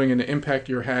you're doing and the impact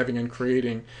you're having and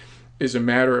creating is a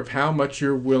matter of how much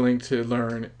you're willing to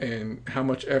learn and how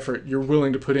much effort you're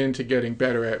willing to put into getting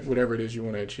better at whatever it is you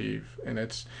want to achieve. And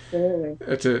that's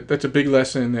a big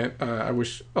lesson that I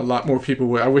wish a lot more people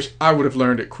would. I wish I would have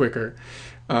learned it quicker.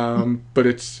 But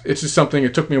it's just something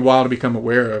it took me a while to become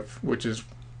aware of, which is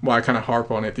why I kind of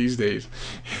harp on it these days.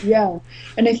 Yeah.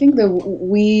 And I think that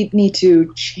we need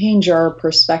to change our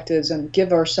perspectives and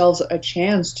give ourselves a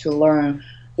chance to learn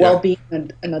while being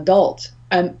an adult.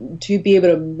 And to be able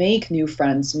to make new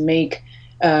friends,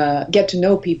 get to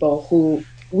know people who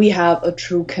we have a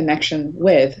true connection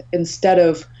with, instead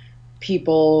of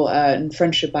people in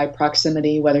friendship by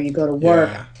proximity, whether you go to work,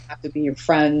 have to be your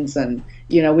friends. And,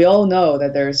 we all know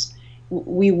that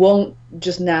we won't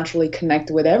just naturally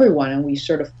connect with everyone, and we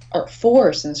sort of are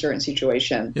forced in a certain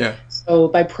situation. Yeah. So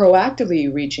by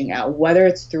proactively reaching out, whether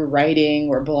it's through writing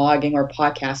or blogging or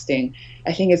podcasting,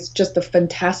 I think it's just a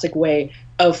fantastic way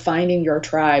of finding your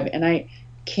tribe. And I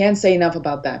can't say enough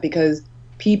about that, because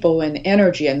people and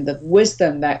energy and the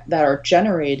wisdom that are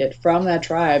generated from that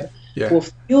tribe will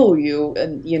fuel you,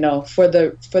 and for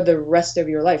the rest of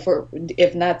your life. Or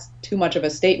if not too much of a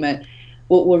statement,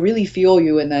 will really fuel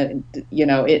you in that,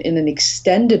 in an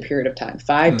extended period of time,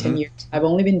 5-10 years. I've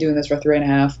only been doing this for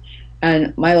 3.5,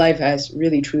 and my life has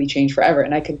really truly changed forever.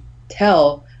 And I can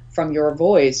tell from your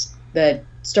voice that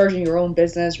starting your own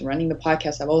business, running the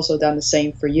podcast, I've also done the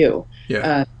same for you.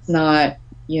 It's not,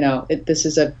 this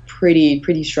is a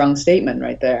pretty strong statement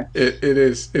right there. It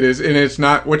is. And it's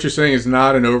not, what you're saying is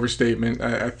not an overstatement.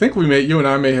 I think you and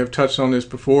I may have touched on this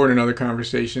before in another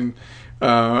conversation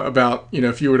about,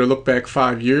 if you were to look back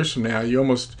 5 years from now,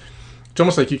 it's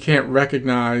almost like you can't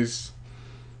recognize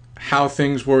how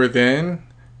things were then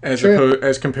as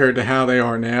compared to how they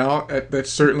are now. That's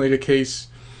certainly the case.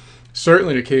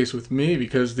 Certainly the case with me,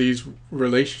 because these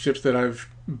relationships that I've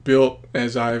built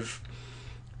as I've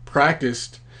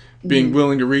practiced being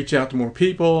willing to reach out to more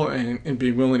people and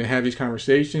being willing to have these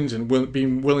conversations and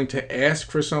being willing to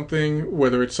ask for something,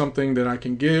 whether it's something that I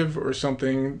can give or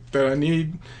something that I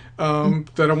need,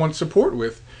 that I want support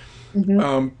with.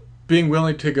 Being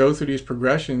willing to go through these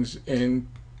progressions and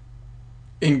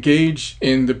engage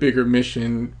in the bigger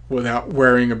mission without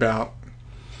worrying about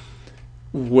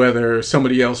whether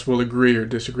somebody else will agree or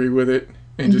disagree with it,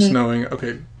 and just knowing,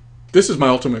 okay, this is my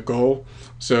ultimate goal.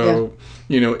 So,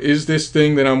 is this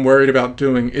thing that I'm worried about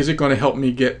doing, is it going to help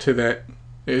me get to that?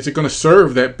 Is it going to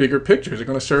serve that bigger picture? Is it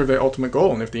going to serve that ultimate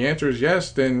goal? And if the answer is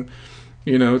yes, then,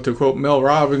 to quote Mel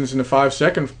Robbins in the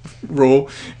 5-second rule,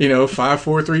 5,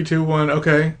 4, 3, 2, 1,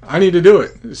 okay, I need to do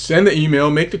it. Send the email,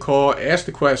 make the call, ask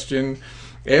the question,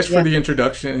 ask for the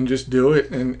introduction, and just do it.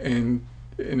 And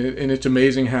it's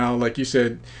amazing how, like you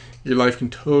said, your life can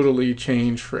totally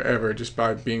change forever just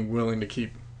by being willing to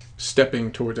keep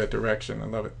stepping towards that direction. I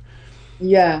love it.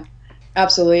 Yeah,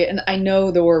 absolutely. And I know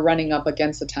that we're running up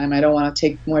against the time. I don't want to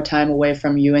take more time away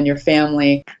from you and your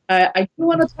family. I do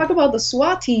want to talk about the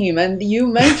SWAT team. And you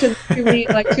mentioned to me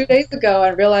like 2 days ago, I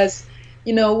realized,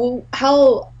 what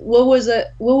was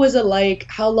it like?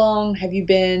 How long have you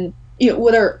been,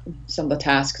 what are some of the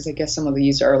tasks? Because I guess some of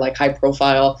these are like high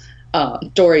profile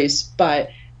stories, but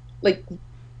like,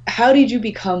 how did you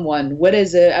become one? What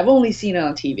is it? I've only seen it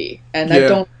on TV, and I don't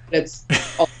know what it's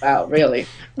all about, really.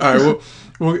 All right,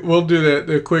 we'll do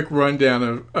the quick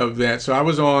rundown of that. So I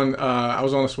was on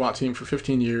a SWAT team for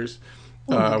 15 years.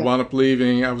 Wound up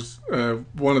leaving. I was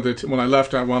when I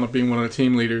left, I wound up being one of the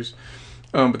team leaders.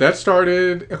 But that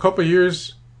started a couple of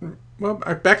years,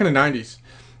 back in the 90s.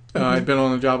 I'd been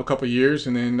on the job a couple of years,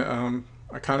 and then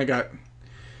I kind of got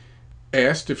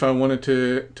asked if I wanted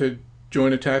to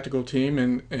join a tactical team,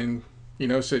 and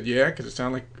said yeah, because it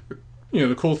sounded like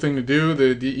the cool thing to do,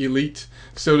 the elite,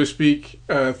 so to speak,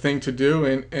 thing to do.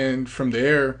 And from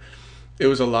there, it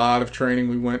was a lot of training.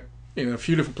 We went a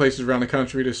few different places around the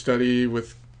country to study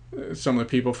with some of the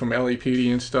people from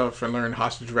LAPD and stuff, and learn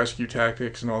hostage rescue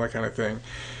tactics and all that kind of thing.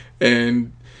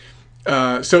 And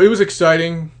so it was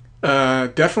exciting.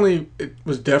 It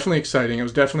was definitely exciting. I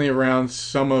was definitely around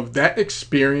some of that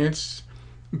experience,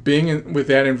 being with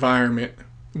that environment,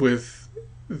 with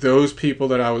those people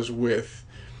that I was with,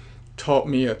 taught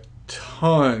me a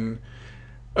ton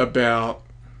about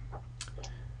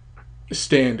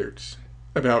standards,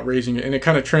 about raising it. And it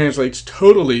kind of translates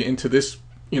totally into this,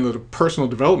 the personal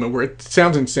development, where it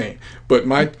sounds insane. But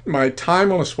my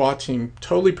time on a SWAT team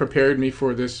totally prepared me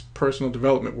for this personal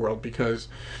development world, because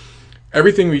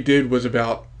everything we did was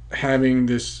about having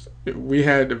this, we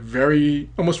had very,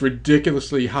 almost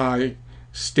ridiculously high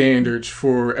standards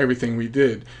for everything we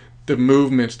did. The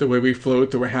movements, the way we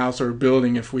flowed through a house or a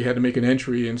building, if we had to make an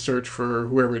entry and search for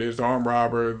whoever it is, the armed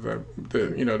robber,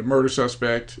 the murder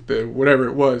suspect, whatever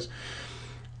it was,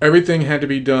 everything had to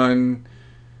be done,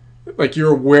 like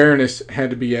your awareness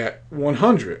had to be at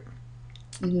 100.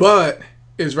 Mm-hmm. But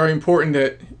it's very important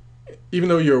that even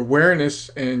though your awareness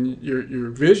and your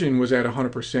vision was at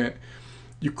 100%,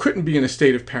 you couldn't be in a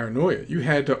state of paranoia. You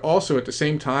had to also, at the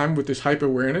same time, with this hyper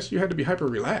awareness, you had to be hyper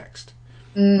relaxed.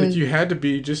 Like you had to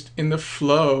be just in the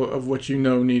flow of what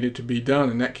needed to be done.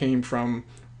 And that came from,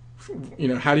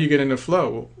 how do you get into flow?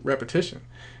 Well, repetition.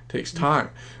 It takes time.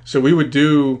 So we would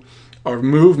do our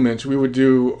movements, we would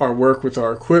do our work with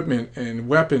our equipment and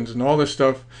weapons and all this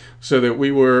stuff, so that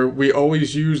we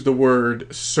always used the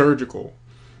word surgical.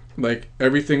 Like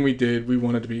everything we did, we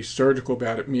wanted to be surgical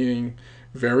about it, meaning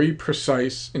very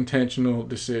precise, intentional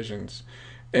decisions.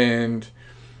 And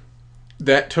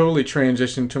that totally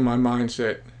transitioned to my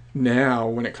mindset now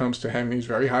when it comes to having these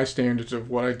very high standards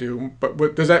of what I do.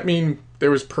 But does that mean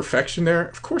there was perfection there?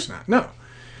 Of course not. No.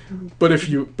 But if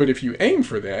you aim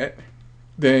for that,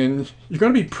 then you're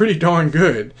going to be pretty darn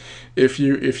good if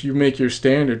you make your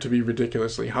standard to be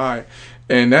ridiculously high.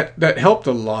 And that helped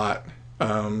a lot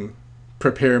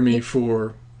prepare me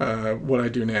for what I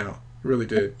do now. It really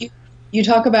did. You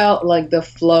talk about like the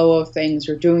flow of things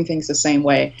or doing things the same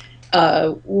way.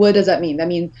 What does that mean? I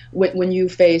mean, when you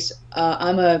face, I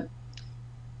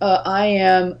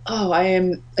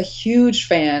am a huge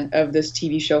fan of this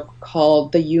TV show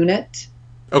called The Unit.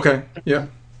 Okay. Yeah.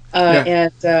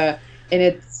 And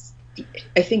it's,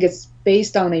 I think it's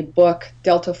based on a book,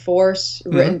 Delta Force,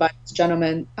 written by this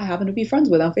gentleman I happen to be friends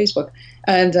with on Facebook.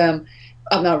 And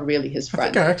I'm not really his friend.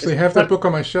 I think I actually have that book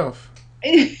on my shelf.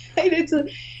 It's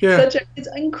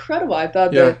incredible. I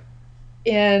thought that,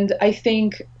 and I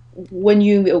think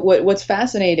what's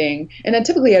fascinating, and then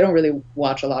typically I don't really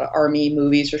watch a lot of army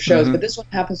movies or shows, but this one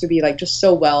happens to be like just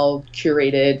so well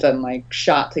curated and like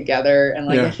shot together, and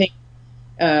like I think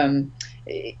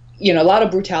a lot of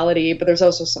brutality, but there's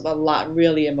also a lot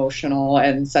really emotional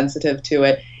and sensitive to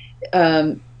it.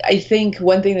 I think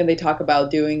one thing that they talk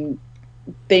about, doing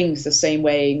things the same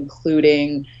way,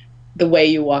 including the way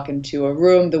you walk into a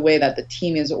room, the way that the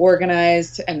team is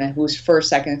organized, and then who's first,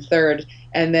 second, third,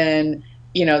 and then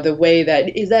the way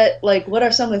that what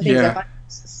are some of the things I find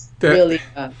really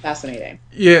fascinating?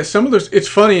 Yeah, some of those. It's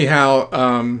funny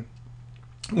how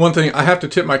one thing, I have to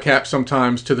tip my cap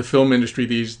sometimes to the film industry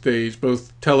these days,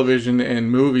 both television and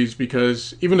movies,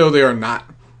 because even though they are not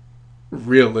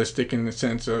realistic in the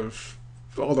sense of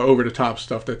all the over-the-top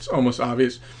stuff that's almost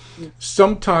obvious,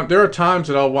 sometimes there are times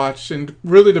that I'll watch, and it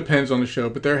really depends on the show,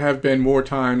 but there have been more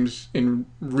times in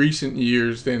recent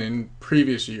years than in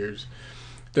previous years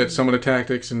that some of the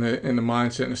tactics and the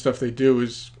mindset and the stuff they do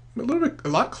is a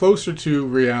lot closer to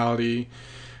reality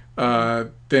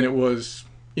than it was,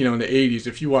 in the 80s.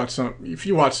 If you watch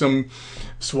some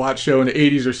SWAT show in the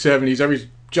 80s or 70s, everybody's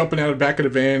jumping out of the back of the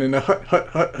van and the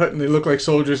hut, and they look like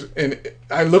soldiers. And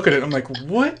I look at it, I'm like,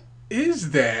 what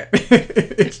is that?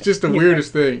 It's just the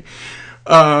weirdest thing.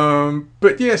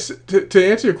 But yes, to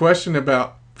answer your question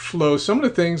about flow, some of the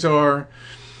things are,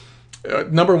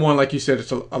 number one, like you said,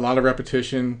 it's a lot of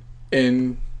repetition.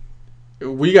 And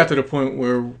we got to the point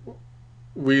where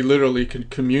we literally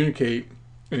could communicate,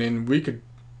 and we could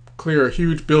clear a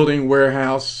huge building,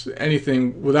 warehouse,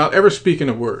 anything without ever speaking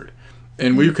a word.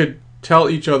 And we could tell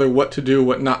each other what to do,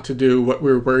 what not to do, what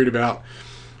we were worried about,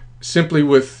 simply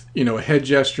with, a head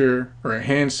gesture or a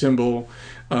hand symbol.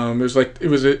 It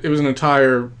was an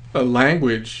entire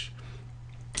language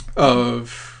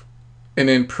of, and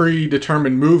then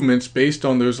predetermined movements based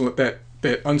on that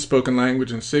unspoken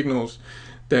language and signals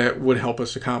that would help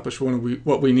us accomplish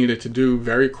what we needed to do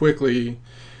very quickly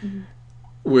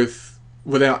with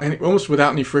almost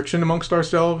without any friction amongst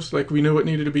ourselves. Like we knew what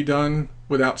needed to be done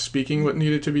without speaking what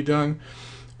needed to be done.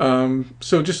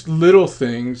 So just little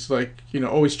things like,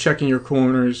 always checking your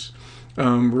corners,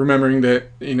 remembering that,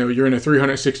 you're in a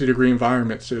 360 degree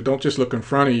environment. So don't just look in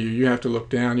front of you. You have to look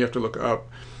down. You have to look up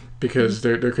because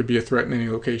there could be a threat in any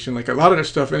location. Like a lot of that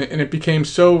stuff. And it became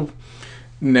so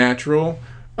natural.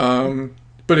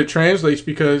 But it translates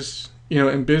because,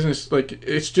 in business, like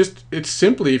it's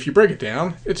simply, if you break it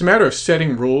down, it's a matter of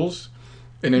setting rules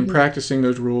and then practicing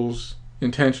those rules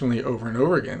intentionally over and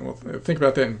over again. Well, think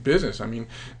about that in business. I mean,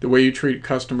 the way you treat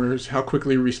customers, how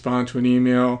quickly you respond to an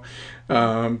email,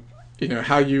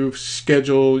 how you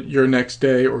schedule your next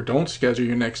day or don't schedule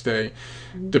your next day,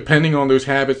 depending on those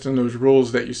habits and those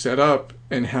rules that you set up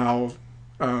and how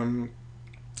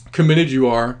committed you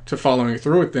are to following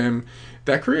through with them,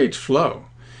 that creates flow.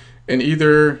 And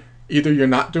either you're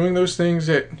not doing those things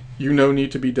that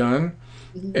need to be done,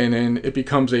 and then it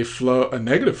becomes a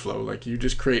negative flow. Like you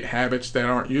just create habits that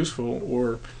aren't useful,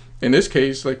 or in this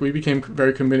case, like we became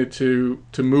very committed to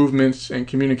movements and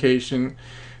communication,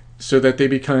 so that they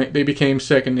became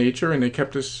second nature, and they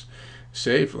kept us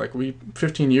safe. Like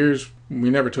 15 years, we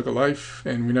never took a life,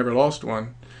 and we never lost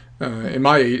one. In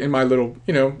my little,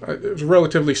 it was a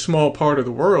relatively small part of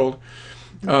the world,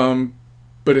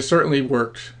 but it certainly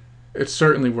worked. It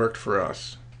certainly worked for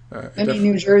us.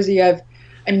 New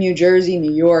Jersey,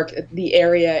 New York, the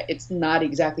area, it's not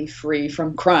exactly free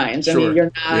from crimes. Sure. I mean,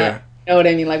 you're not, you know what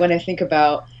I mean? Like when I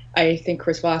think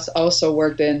Chris Voss also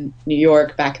worked in New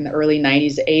York back in the early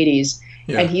 90s, 80s.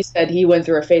 Yeah. And he said he went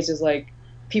through a phase of like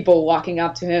people walking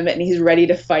up to him and he's ready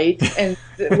to fight, and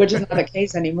which is not the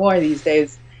case anymore these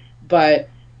days. But,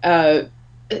 there's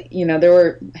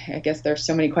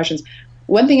so many questions.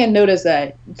 One thing I noticed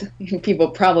that people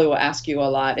probably will ask you a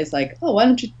lot is like, oh, why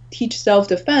don't you teach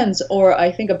self-defense? Or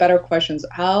I think a better question is,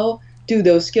 how do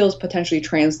those skills potentially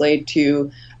translate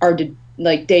to our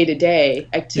day-to-day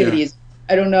activities? Yeah.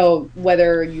 I don't know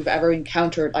whether you've ever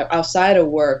encountered outside of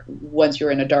work, once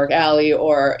you're in a dark alley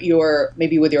or you're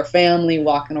maybe with your family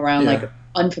walking around like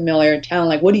unfamiliar town.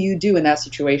 Like, what do you do in that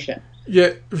situation?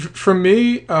 Yeah, for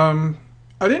me, I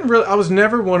was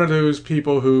never one of those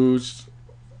people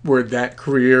where that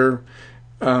career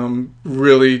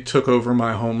really took over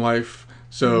my home life.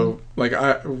 So like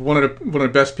one of the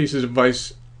best pieces of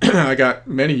advice I got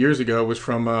many years ago was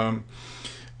from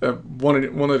one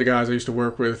of the guys I used to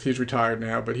work with. He's retired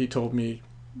now, but he told me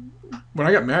when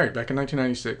I got married back in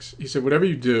 1996, he said, whatever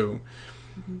you do,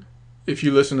 if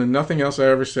you listen to nothing else I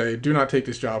ever say, do not take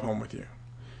this job home with you.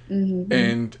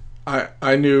 And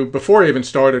I knew before I even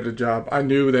started a job, I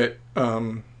knew that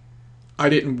I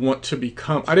didn't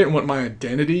want my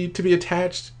identity to be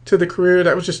attached to the career.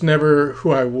 That was just never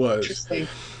who I was. Interesting.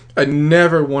 I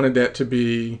never wanted that to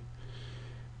be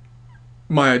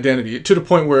my identity, to the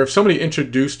point where if somebody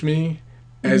introduced me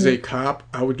as a cop,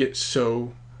 I would get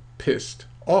so pissed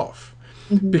off.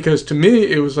 Because to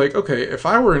me, it was like, okay, if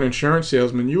I were an insurance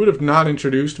salesman, you would have not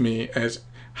introduced me as,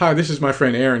 hi, this is my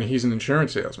friend Aaron, he's an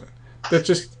insurance salesman. It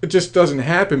just doesn't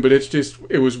happen. But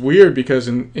it was weird because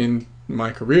in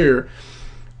my career,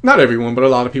 not everyone, but a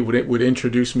lot of people would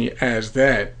introduce me as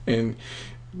that. And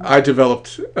I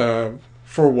developed,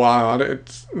 for a while,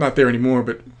 it's not there anymore,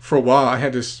 but for a while I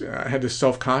had this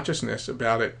self-consciousness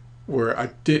about it, where I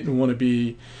didn't want to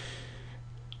be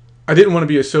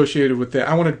associated with that.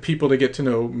 I wanted people to get to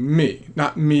know me,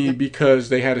 not me because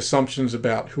they had assumptions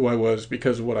about who I was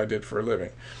because of what I did for a living.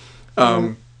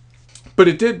 But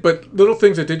little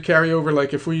things that did carry over,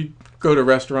 like if we go to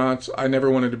restaurants, I never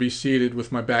wanted to be seated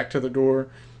with my back to the door.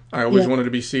 I always wanted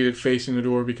to be seated facing the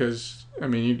door because, I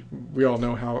mean, we all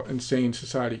know how insane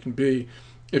society can be.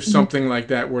 If something like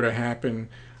that were to happen,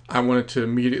 I wanted to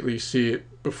immediately see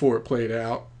it before it played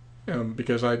out,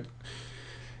 because I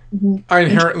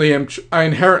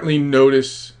inherently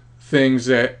notice things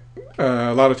that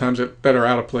a lot of times that are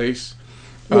out of place.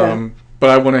 But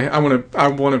I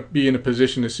want to be in a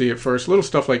position to see it first. Little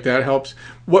stuff like that helps.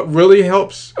 What really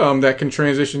helps, that can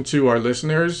transition to our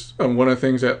listeners. One of the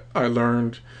things that I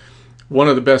learned, one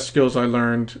of the best skills I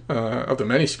learned, of the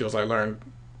many skills I learned,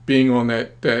 being on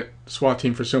that SWAT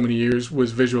team for so many years,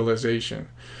 was visualization.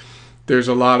 There's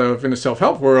a lot of, in the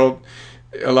self-help world,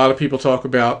 a lot of people talk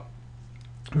about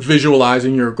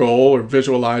visualizing your goal or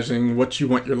visualizing what you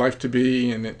want your life to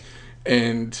be,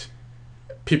 and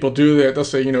people do that. They'll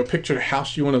say, picture the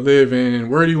house you want to live in, and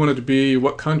where do you want it to be,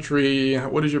 what country,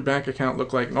 what does your bank account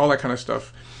look like, and all that kind of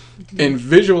stuff. And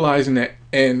visualizing that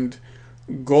end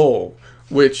goal,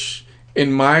 which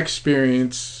in my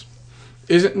experience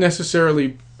isn't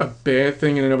necessarily a bad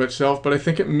thing in and of itself, but I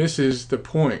think it misses the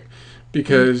point,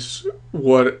 because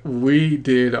what we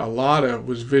did a lot of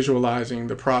was visualizing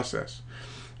the process.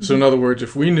 So in other words,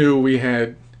 if we knew we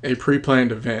had a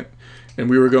pre-planned event and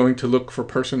we were going to look for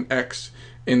person X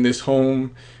in this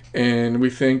home, and we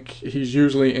think he's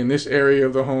usually in this area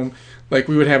of the home, like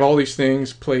we would have all these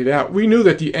things played out. We knew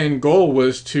that the end goal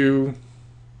was to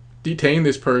detain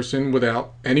this person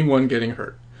without anyone getting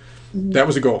hurt. That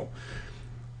was a goal.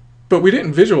 But we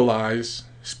didn't visualize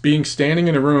being standing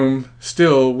in a room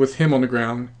still with him on the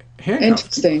ground, handcuffed.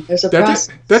 Interesting. There's a process.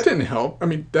 That didn't help. I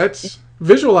mean,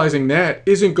 visualizing that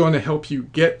isn't going to help you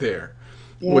get there.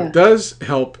 Yeah. What does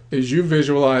help is you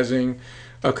visualizing,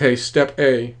 okay, step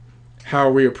A, how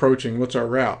are we approaching? What's our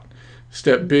route?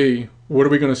 Step B, what are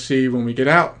we going to see when we get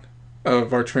out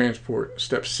of our transport?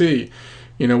 Step C,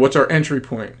 what's our entry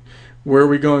point? Where are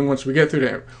we going once we get through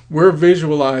that? We're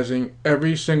visualizing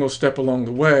every single step along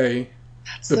the way.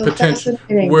 That's the potential.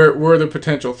 Where are the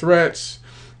potential threats?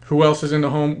 Who else is in the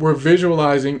home? We're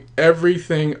visualizing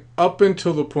everything up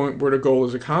until the point where the goal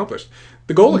is accomplished.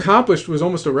 The goal accomplished was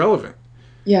almost irrelevant.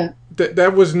 Yeah.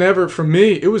 That was never, for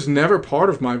me, it was never part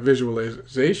of my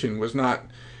visualization. Was not,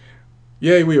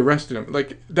 yay, we arrested him.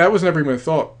 Like, that was never even a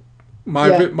thought.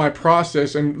 My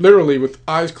process, and literally with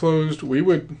eyes closed, we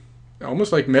would,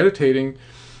 almost like meditating,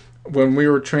 when we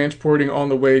were transporting on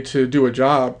the way to do a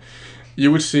job,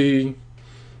 you would see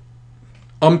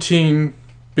umpteen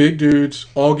big dudes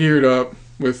all geared up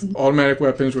with automatic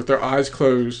weapons with their eyes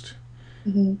closed,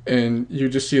 and you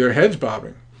just see their heads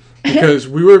bobbing because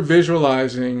we were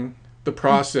visualizing the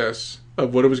process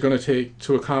of what it was going to take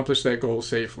to accomplish that goal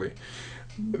safely.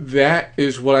 That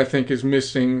is what I think is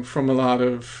missing from a lot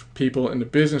of people in the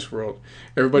business world.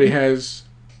 Everybody has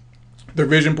their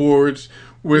vision boards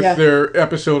with their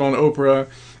episode on Oprah,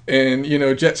 and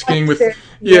jet skiing with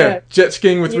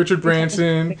Richard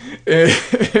Branson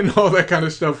and all that kind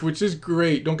of stuff, which is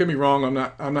great. Don't get me wrong,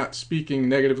 I'm not speaking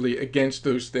negatively against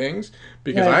those things,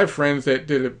 because I have friends that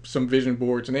did some vision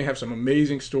boards and they have some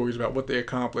amazing stories about what they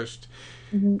accomplished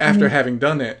after having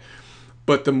done that.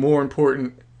 But the more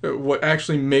important, what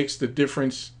actually makes the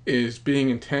difference is being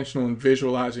intentional and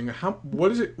visualizing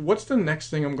what's the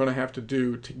next thing I'm going to have to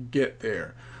do to get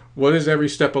there. What is every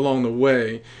step along the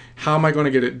way? How am I going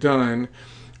to get it done?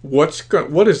 What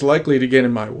is likely to get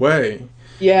in my way?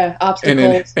 Yeah,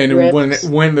 obstacles.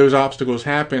 And when those obstacles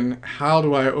happen, how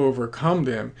do I overcome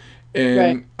them?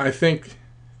 And I think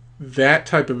that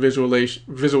type of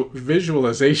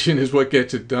visualization is what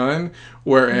gets it done.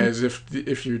 Whereas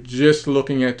if you're just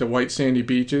looking at the white sandy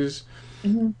beaches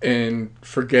and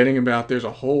forgetting about there's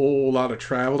a whole lot of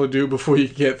travel to do before you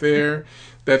get there,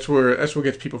 that's what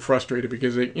gets people frustrated,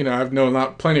 because I've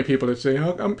known plenty of people that say,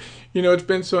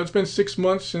 it's been 6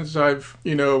 months since I've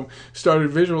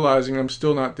started visualizing, I'm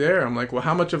still not there. I'm like, well,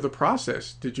 how much of the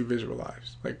process did you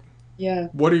visualize? Like,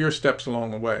 what are your steps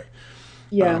along the way?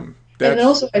 And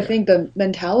also, I think the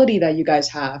mentality that you guys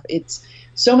have, it's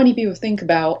so many people think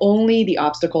about only the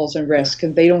obstacles and risk,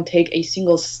 and they don't take a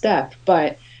single step.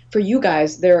 But for you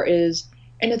guys, there is,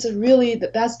 and it's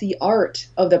that's the art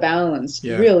of the balance,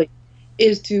 really,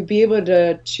 is to be able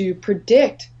to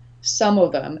predict some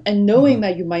of them, and knowing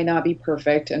that you might not be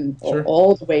perfect and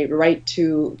all the way right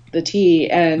to the T,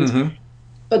 and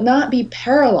but not be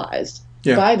paralyzed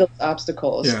by those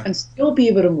obstacles and still be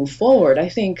able to move forward. I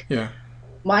think.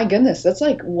 My goodness, that's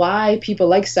like why people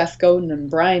like Seth Godin and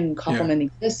Brian Koppelman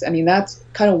exist. I mean, that's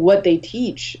kind of what they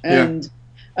teach. And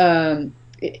that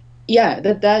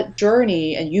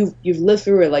journey, and you've lived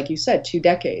through it, like you said, 2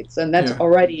 decades, and that's that's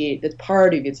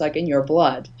part of it. It's like in your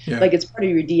blood, like it's part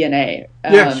of your DNA.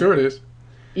 Sure it is.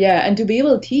 Yeah, and to be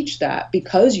able to teach that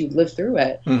because you've lived through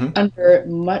it under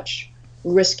much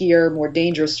riskier, more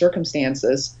dangerous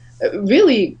circumstances,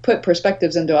 really put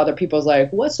perspectives into other people's,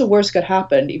 like, what's the worst could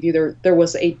happen if there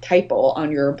was a typo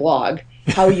on your blog,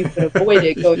 how you could avoid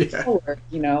it going forward.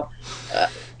 You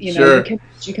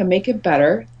can make it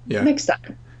better next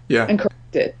time and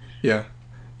correct it.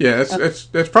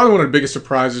 That's probably one of the biggest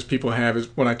surprises people have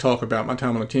is when I talk about my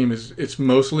time on the team, is it's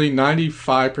mostly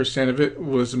 95% of it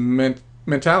was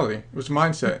mentality, it was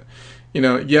mindset.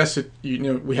 Yes,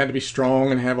 we had to be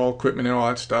strong and have all equipment and all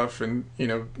that stuff, and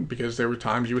because there were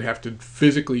times you would have to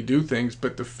physically do things,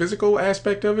 but the physical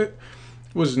aspect of it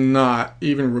was not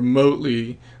even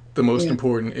remotely the most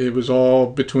important. It was all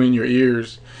between your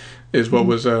ears is what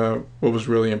was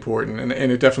really important, and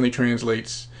it definitely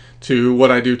translates to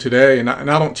what I do today. And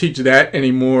I don't teach that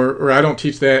anymore, or I don't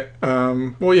teach that. I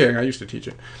used to teach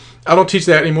it. I don't teach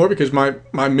that anymore because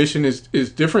my mission is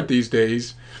different these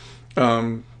days.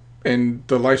 And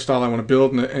the lifestyle I want to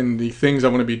build and the things I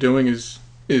want to be doing is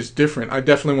different. I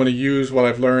definitely want to use what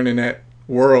I've learned in that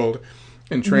world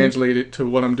and translate it to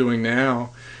what I'm doing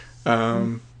now.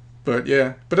 But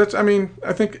that's,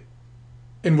 I think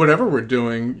in whatever we're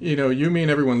doing, you, me,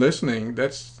 and everyone listening,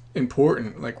 that's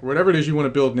important. Like whatever it is you want to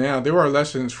build now, there are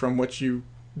lessons from what you've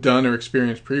done or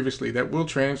experienced previously that will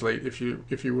translate if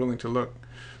you're willing to look.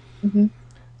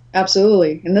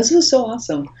 Absolutely. And this was so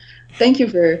awesome. Thank you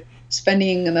for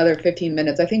spending another 15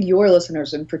 minutes. I think your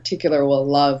listeners in particular will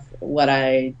love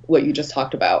what you just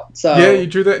talked about. So yeah, you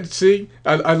drew that. See,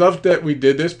 I love that we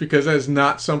did this, because that's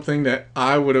not something that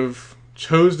I would have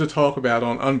chose to talk about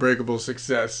on Unbreakable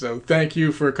Success. So thank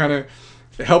you for kind of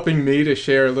helping me to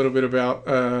share a little bit about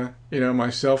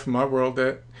myself and my world,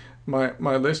 that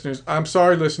my listeners. I'm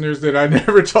sorry, listeners, that I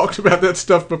never talked about that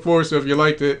stuff before. So if you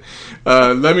liked it,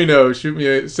 let me know. Send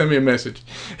me a message.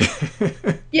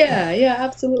 Yeah,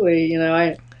 absolutely.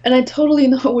 I totally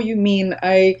know what you mean.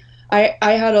 I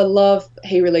had a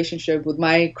love-hate relationship with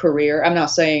my career. I'm not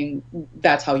saying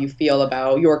that's how you feel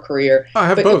about your career. I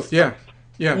have both. Yeah.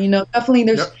 Definitely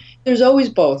there's always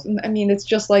both. I mean, it's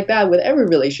just like that with every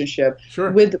relationship.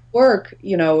 Sure. With work,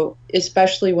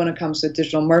 especially when it comes to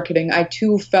digital marketing, I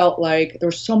too felt like there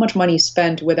was so much money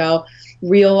spent without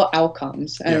real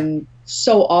outcomes, and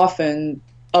so often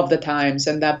of the times,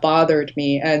 and that bothered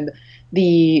me. And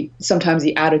sometimes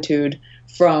the attitude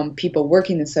from people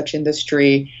working in such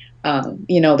industry, there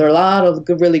are a lot of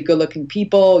really good-looking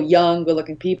people, young,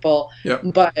 good-looking people,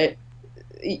 but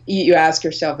you ask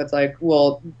yourself, it's like,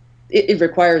 well, it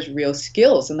requires real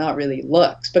skills and not really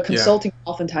looks. But consulting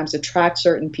oftentimes attracts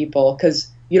certain people because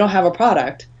you don't have a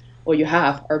product. What you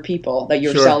have are people that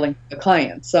you're selling to the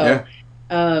client. So,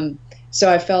 so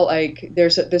I felt like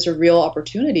there's a real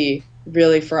opportunity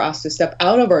really for us to step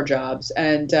out of our jobs.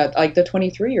 And like the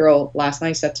 23-year-old last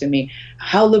night said to me,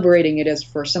 how liberating it is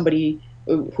for somebody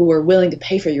who are willing to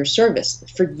pay for your service,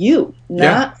 for you,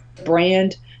 not the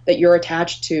brand that you're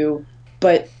attached to,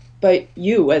 but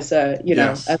you as a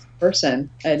as a person.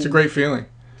 And it's a great feeling.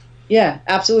 Yeah,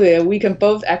 absolutely. We can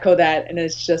both echo that, and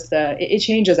it's just it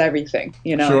changes everything.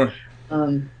 Sure.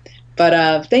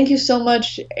 But thank you so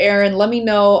much, Aaron. Let me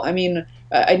know. I mean,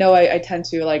 I know I tend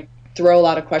to throw a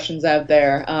lot of questions out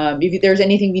there. If there's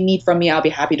anything you need from me, I'll be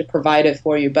happy to provide it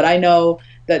for you. But I know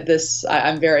that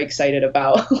I'm very excited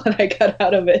about what I got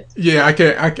out of it. Yeah,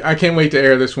 I can't wait to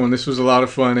air this one. This was a lot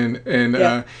of fun, and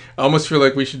I almost feel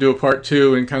like we should do a part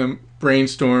 2 and kind of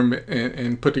brainstorm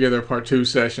and put together a part 2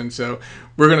 session. So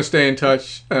we're going to stay in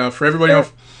touch. For everybody on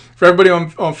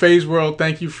Feisworld,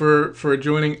 thank you for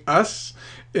joining us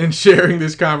and sharing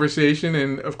this conversation,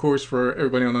 and of course for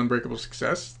everybody on Unbreakable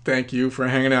Success, thank you for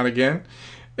hanging out again,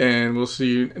 and we'll see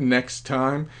you next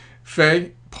time.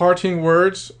 Fei, parting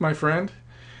words, my friend.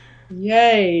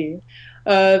 Yay.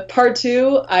 Part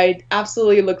 2, I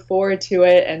absolutely look forward to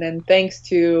it. And then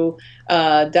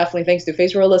definitely thanks to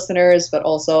Feisworld listeners, but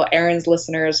also Aaron's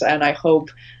listeners. And I hope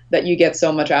that you get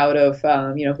so much out of,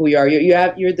 who you are.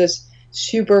 You're this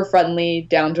super friendly,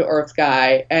 down to earth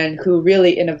guy, and who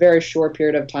really in a very short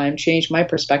period of time changed my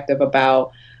perspective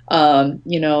about,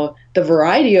 the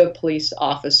variety of police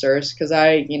officers, because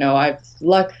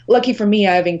lucky for me,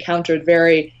 I've encountered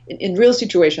in real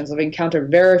situations, I've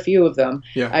encountered very few of them.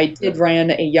 Yeah. I did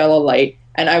ran a yellow light,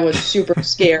 and I was super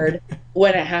scared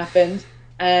when it happened,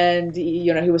 and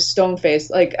he was stone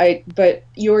faced. But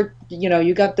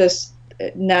you got this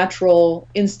natural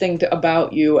instinct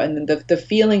about you, and the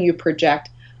feeling you project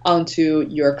onto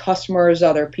your customers,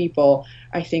 other people,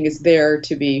 I think is there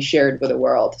to be shared with the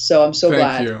world. So I'm so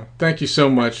glad. Thank you so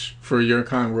much for your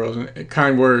kind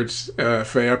words,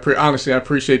 Fei. Honestly, I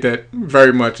appreciate that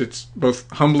very much. It's both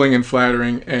humbling and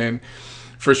flattering, and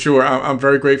for sure, I'm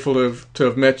very grateful to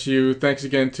have met you. Thanks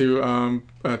again to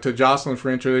Jocelyn for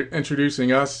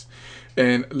introducing us,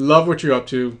 and love what you're up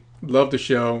to. Love the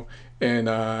show. And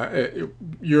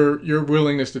your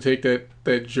willingness to take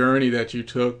that journey that you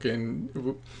took,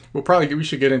 and we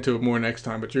should get into it more next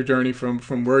time. But your journey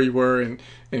from where you were and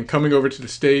coming over to the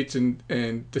States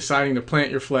and deciding to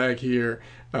plant your flag here,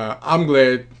 I'm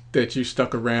glad that you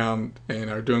stuck around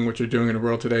and are doing what you're doing in the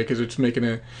world today, because it's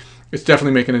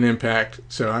definitely making an impact.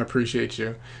 So I appreciate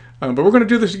you. But we're going to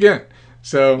do this again.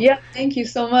 So yeah, thank you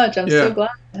so much. I'm so glad.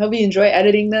 I hope you enjoy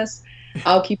editing this.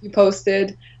 I'll keep you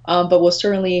posted. But we'll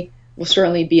certainly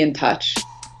be in touch.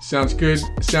 Sounds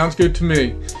good to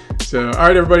me. So, all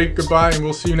right, everybody, goodbye, and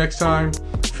we'll see you next time.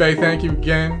 Fei, thank you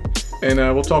again, and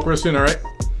we'll talk real soon, all right?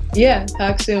 Yeah,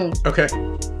 talk soon. Okay.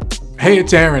 Hey,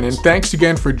 it's Aaron, and thanks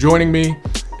again for joining me.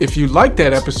 If you liked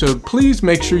that episode, please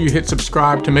make sure you hit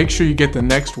subscribe to make sure you get the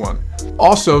next one.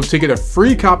 Also, to get a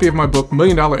free copy of my book, $1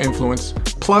 Million Influence,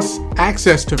 plus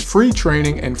access to free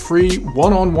training and free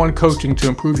one-on-one coaching to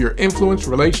improve your influence,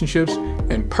 relationships,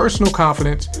 and personal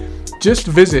confidence, just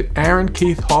visit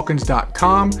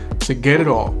AaronKeithHawkins.com to get it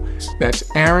all. That's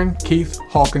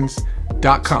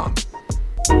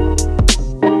AaronKeithHawkins.com.